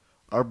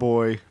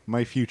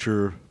 my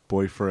future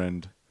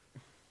boyfriend,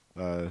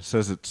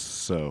 says it's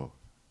so.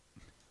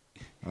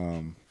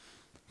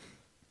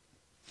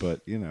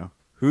 But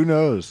who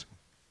knows?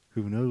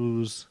 Who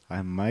knows?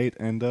 I might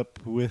end up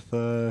with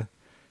Ramen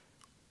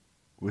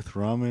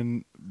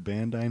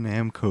Bandai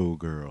Namco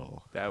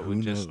girl. That Who would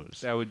knows?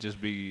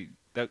 be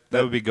that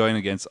would be going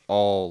against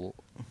all.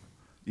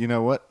 You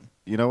know what?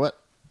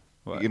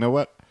 What? You know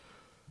what?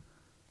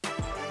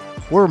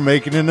 We're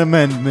making an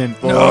amendment,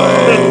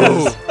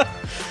 boys.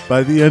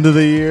 By the end of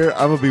the year,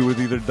 I'm gonna be with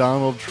either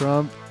Donald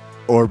Trump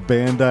or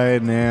Bandai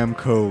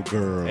Namco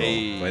girl.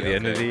 By the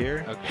end of the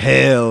year? Okay.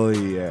 Hell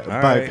yeah! All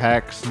By right.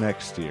 PAX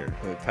next year.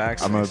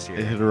 PAX I'm next gonna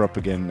year. hit her up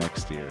again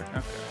next year.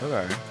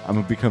 Okay. I'm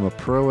gonna become a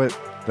pro at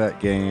that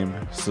game,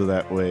 so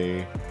that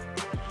way,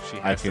 She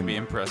I has to can- be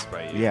impressed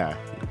by you. yeah,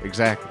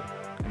 exactly,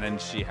 And then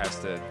she has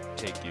to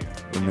take you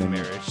And in then-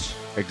 marriage.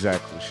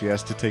 exactly. She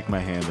has to take my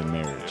hand in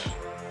marriage.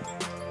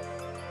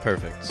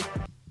 Perfect.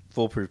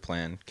 Foolproof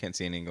plan. Can't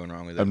see anything going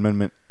wrong with it.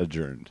 Amendment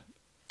adjourned.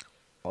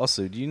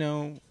 Also, do you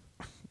know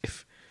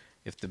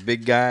If the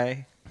big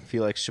guy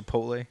feel like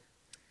Chipotle.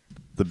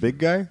 The big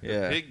guy?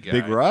 Yeah. Big guy.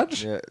 Big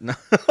Raj? Yeah. No.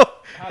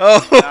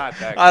 Not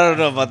that I don't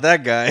know about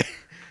that guy.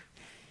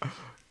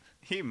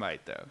 He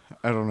might though.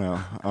 I don't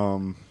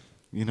know.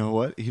 You know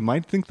what? He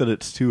might think that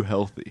it's too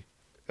healthy.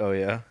 Oh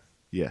yeah.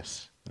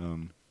 Yes.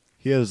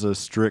 He has a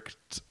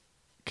strict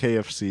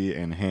KFC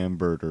and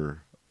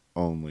hamburger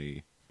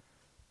only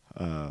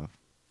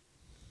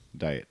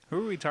diet.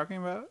 Who are we talking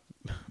about?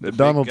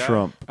 Donald Big guy?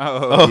 Trump.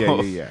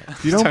 Oh, Yeah.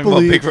 If you don't Talking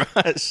believe, about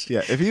Big Raj.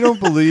 yeah, if you don't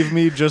believe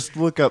me, just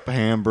look up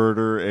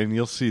hamburger and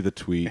you'll see the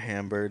tweet.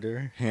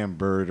 Hamburger.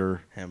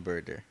 Hamburger.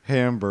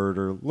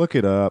 Look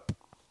it up.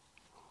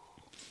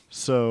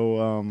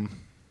 So,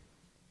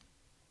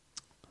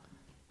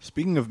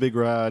 speaking of Big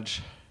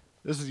Raj,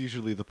 this is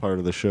usually the part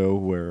of the show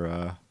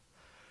where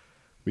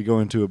we go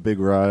into a Big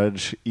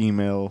Raj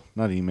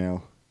not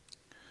email,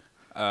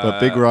 but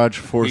Big Raj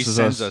forces he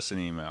sends us an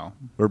email.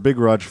 Or Big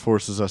Raj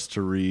forces us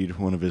to read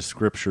one of his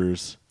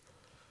scriptures.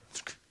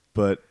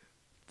 But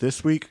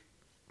this week,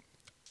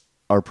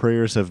 our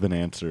prayers have been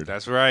answered.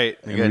 That's right.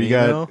 And got an we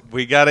got email?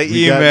 We got an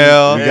we got-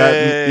 email. we got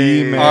an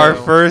Hey. email. Our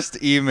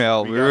first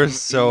email. We got were an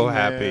so email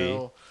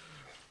happy.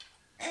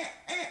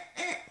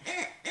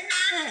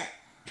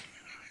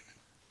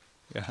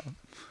 Yeah,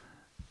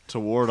 to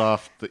ward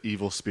off the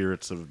evil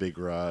spirits of Big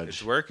Raj.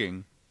 it's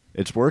working.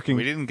 It's working.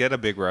 We didn't get a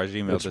Big Raj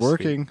email. It's this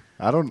working. week.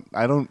 I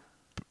don't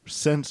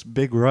sense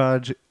Big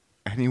Raj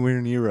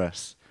anywhere near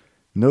us.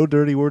 No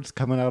dirty words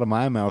coming out of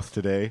my mouth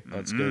today.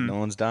 That's good. No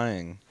one's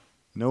dying.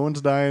 No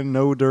one's dying.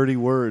 No dirty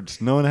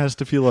words. No one has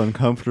to feel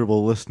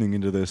uncomfortable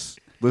listening to this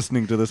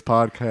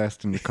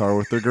podcast in the car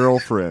with their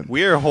girlfriend.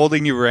 We are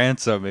holding you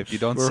ransom. If you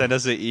don't We're- send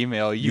us an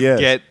email, you Yes.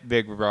 get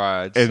Big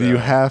Raj. And so- you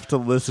have to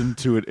listen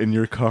to it in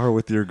your car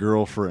with your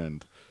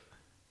girlfriend.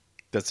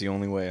 That's the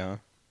only way, huh?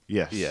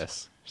 Yes.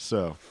 Yes.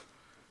 So,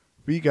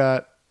 we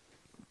got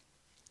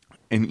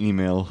an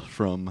email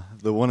from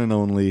the one and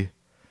only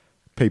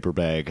Paper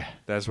Bag.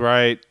 That's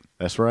right.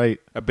 That's right.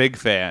 A big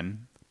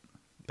fan.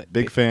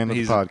 Big fan of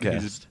the He's-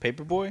 podcast. he's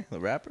Paperboy, the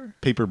rapper.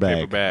 Paper Bag.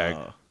 Paper bag.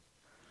 Oh.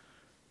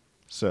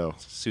 So,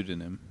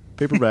 Pseudonym.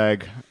 Paper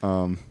Bag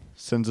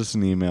sends us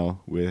an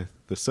email with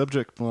the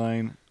subject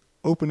line,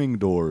 opening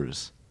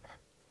doors.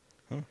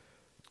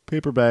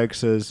 Paper Bag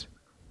says,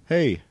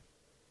 "Hey,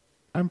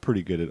 I'm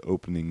pretty good at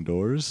opening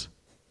doors.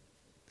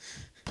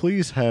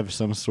 Please have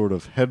some sort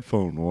of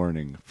headphone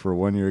warning for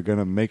when you're going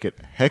to make it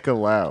hecka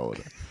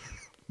loud.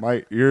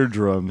 My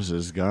eardrums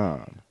is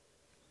gone.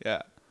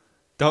 Yeah.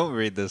 Don't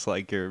read this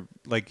like you're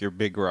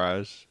Big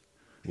Raj.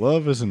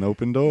 Love is an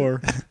open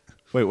door."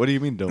 Wait, what do you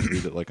mean don't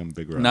read it like I'm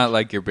Big Raj? Not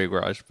like you're Big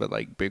Raj, but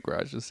like Big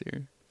Raj is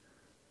here.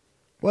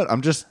 What?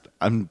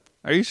 I'm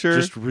Are you sure?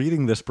 just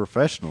reading this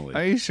professionally.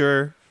 Are you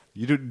sure?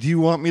 Do you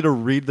want me to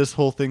read this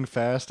whole thing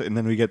fast and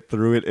then we get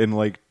through it in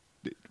like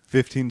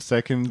 15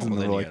 seconds and Well, then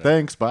then we're you like, gotta-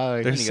 thanks,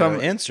 bye. There's- you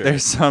gotta answer.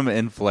 There's some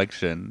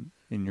inflection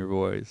in your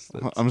voice.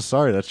 that's- I'm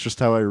sorry, that's just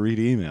how I read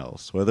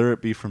emails, whether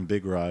it be from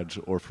Big Raj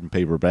or from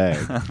Paper Bag.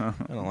 I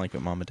don't like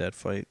when mom and dad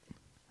fight.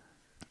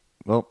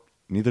 Well,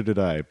 neither did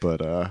I,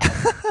 but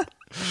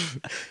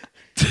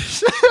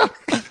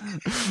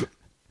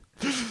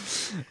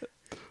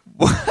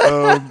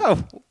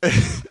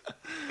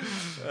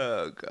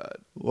Oh God.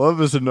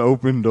 love is an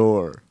open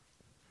door.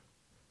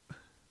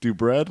 Do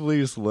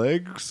Bradley's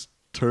legs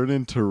turn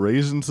into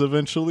raisins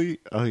eventually?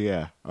 Oh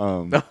yeah.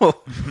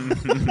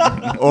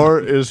 Or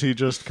is he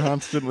just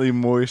constantly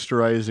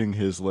moisturizing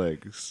his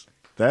legs?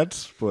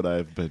 That's what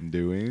I've been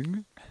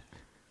doing.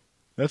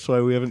 That's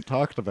why we haven't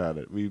talked about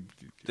it.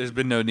 There's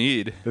been no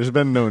need. There's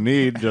been no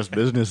need, just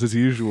business as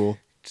usual.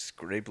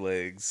 Scrape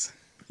legs.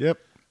 Yep.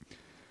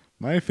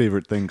 My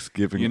favorite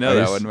Thanksgiving You know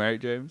that ice- one, right,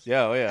 James?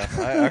 Yeah, oh yeah.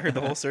 I heard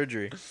the whole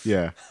surgery.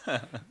 Yeah.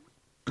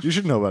 You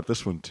should know about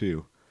this one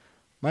too.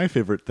 My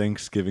favorite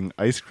Thanksgiving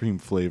ice cream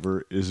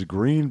flavor is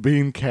green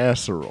bean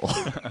casserole.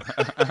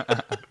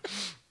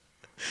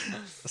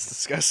 That's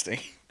disgusting.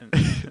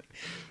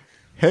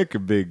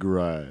 Heck, Big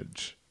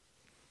Raj.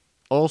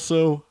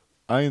 Also,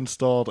 I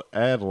installed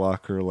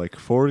AdLocker like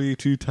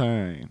 42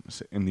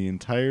 times, and the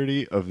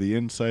entirety of the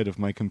inside of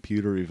my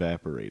computer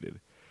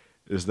evaporated.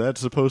 Is that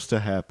supposed to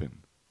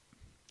happen?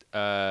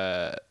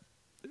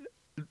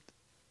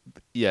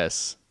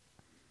 Yes.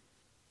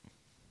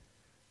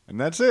 And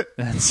that's it.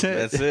 That's it.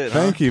 That's it.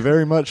 Thank you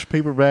very much,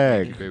 Paper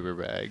Bag. Paper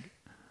bag.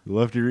 We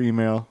loved your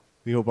email.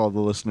 We hope all the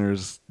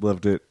listeners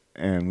loved it,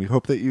 and we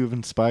hope that you've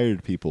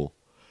inspired people.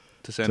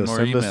 To send To more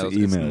send us emails.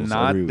 emails It's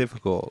not every week.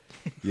 difficult.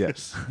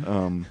 Yes.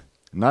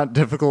 Not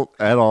difficult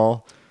at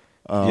all.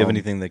 Do you have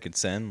anything they could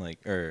send,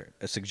 like, or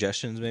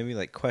suggestions, maybe,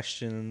 like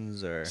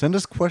questions, or? Send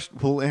us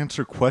questions. We'll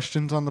answer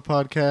questions on the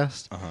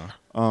podcast.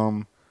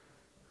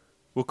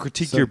 We'll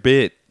critique So- your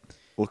bit.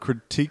 We'll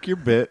critique your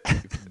bit.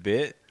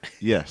 Bit?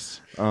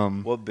 Yes.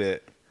 What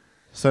bit?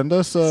 Send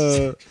us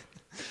Because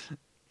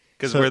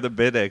So- we're the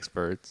bit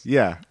experts.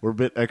 yeah, we're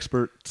bit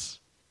experts.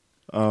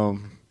 You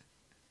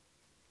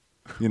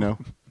know,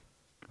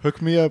 hook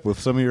me up with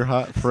some of your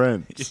hot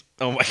friends.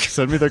 Oh my god.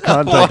 Send me their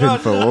contact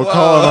info. We'll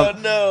call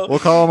them. no. We'll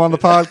call them on the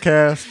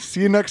podcast.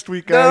 See you next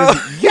week, guys.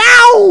 Yeah.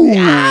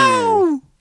 Ow!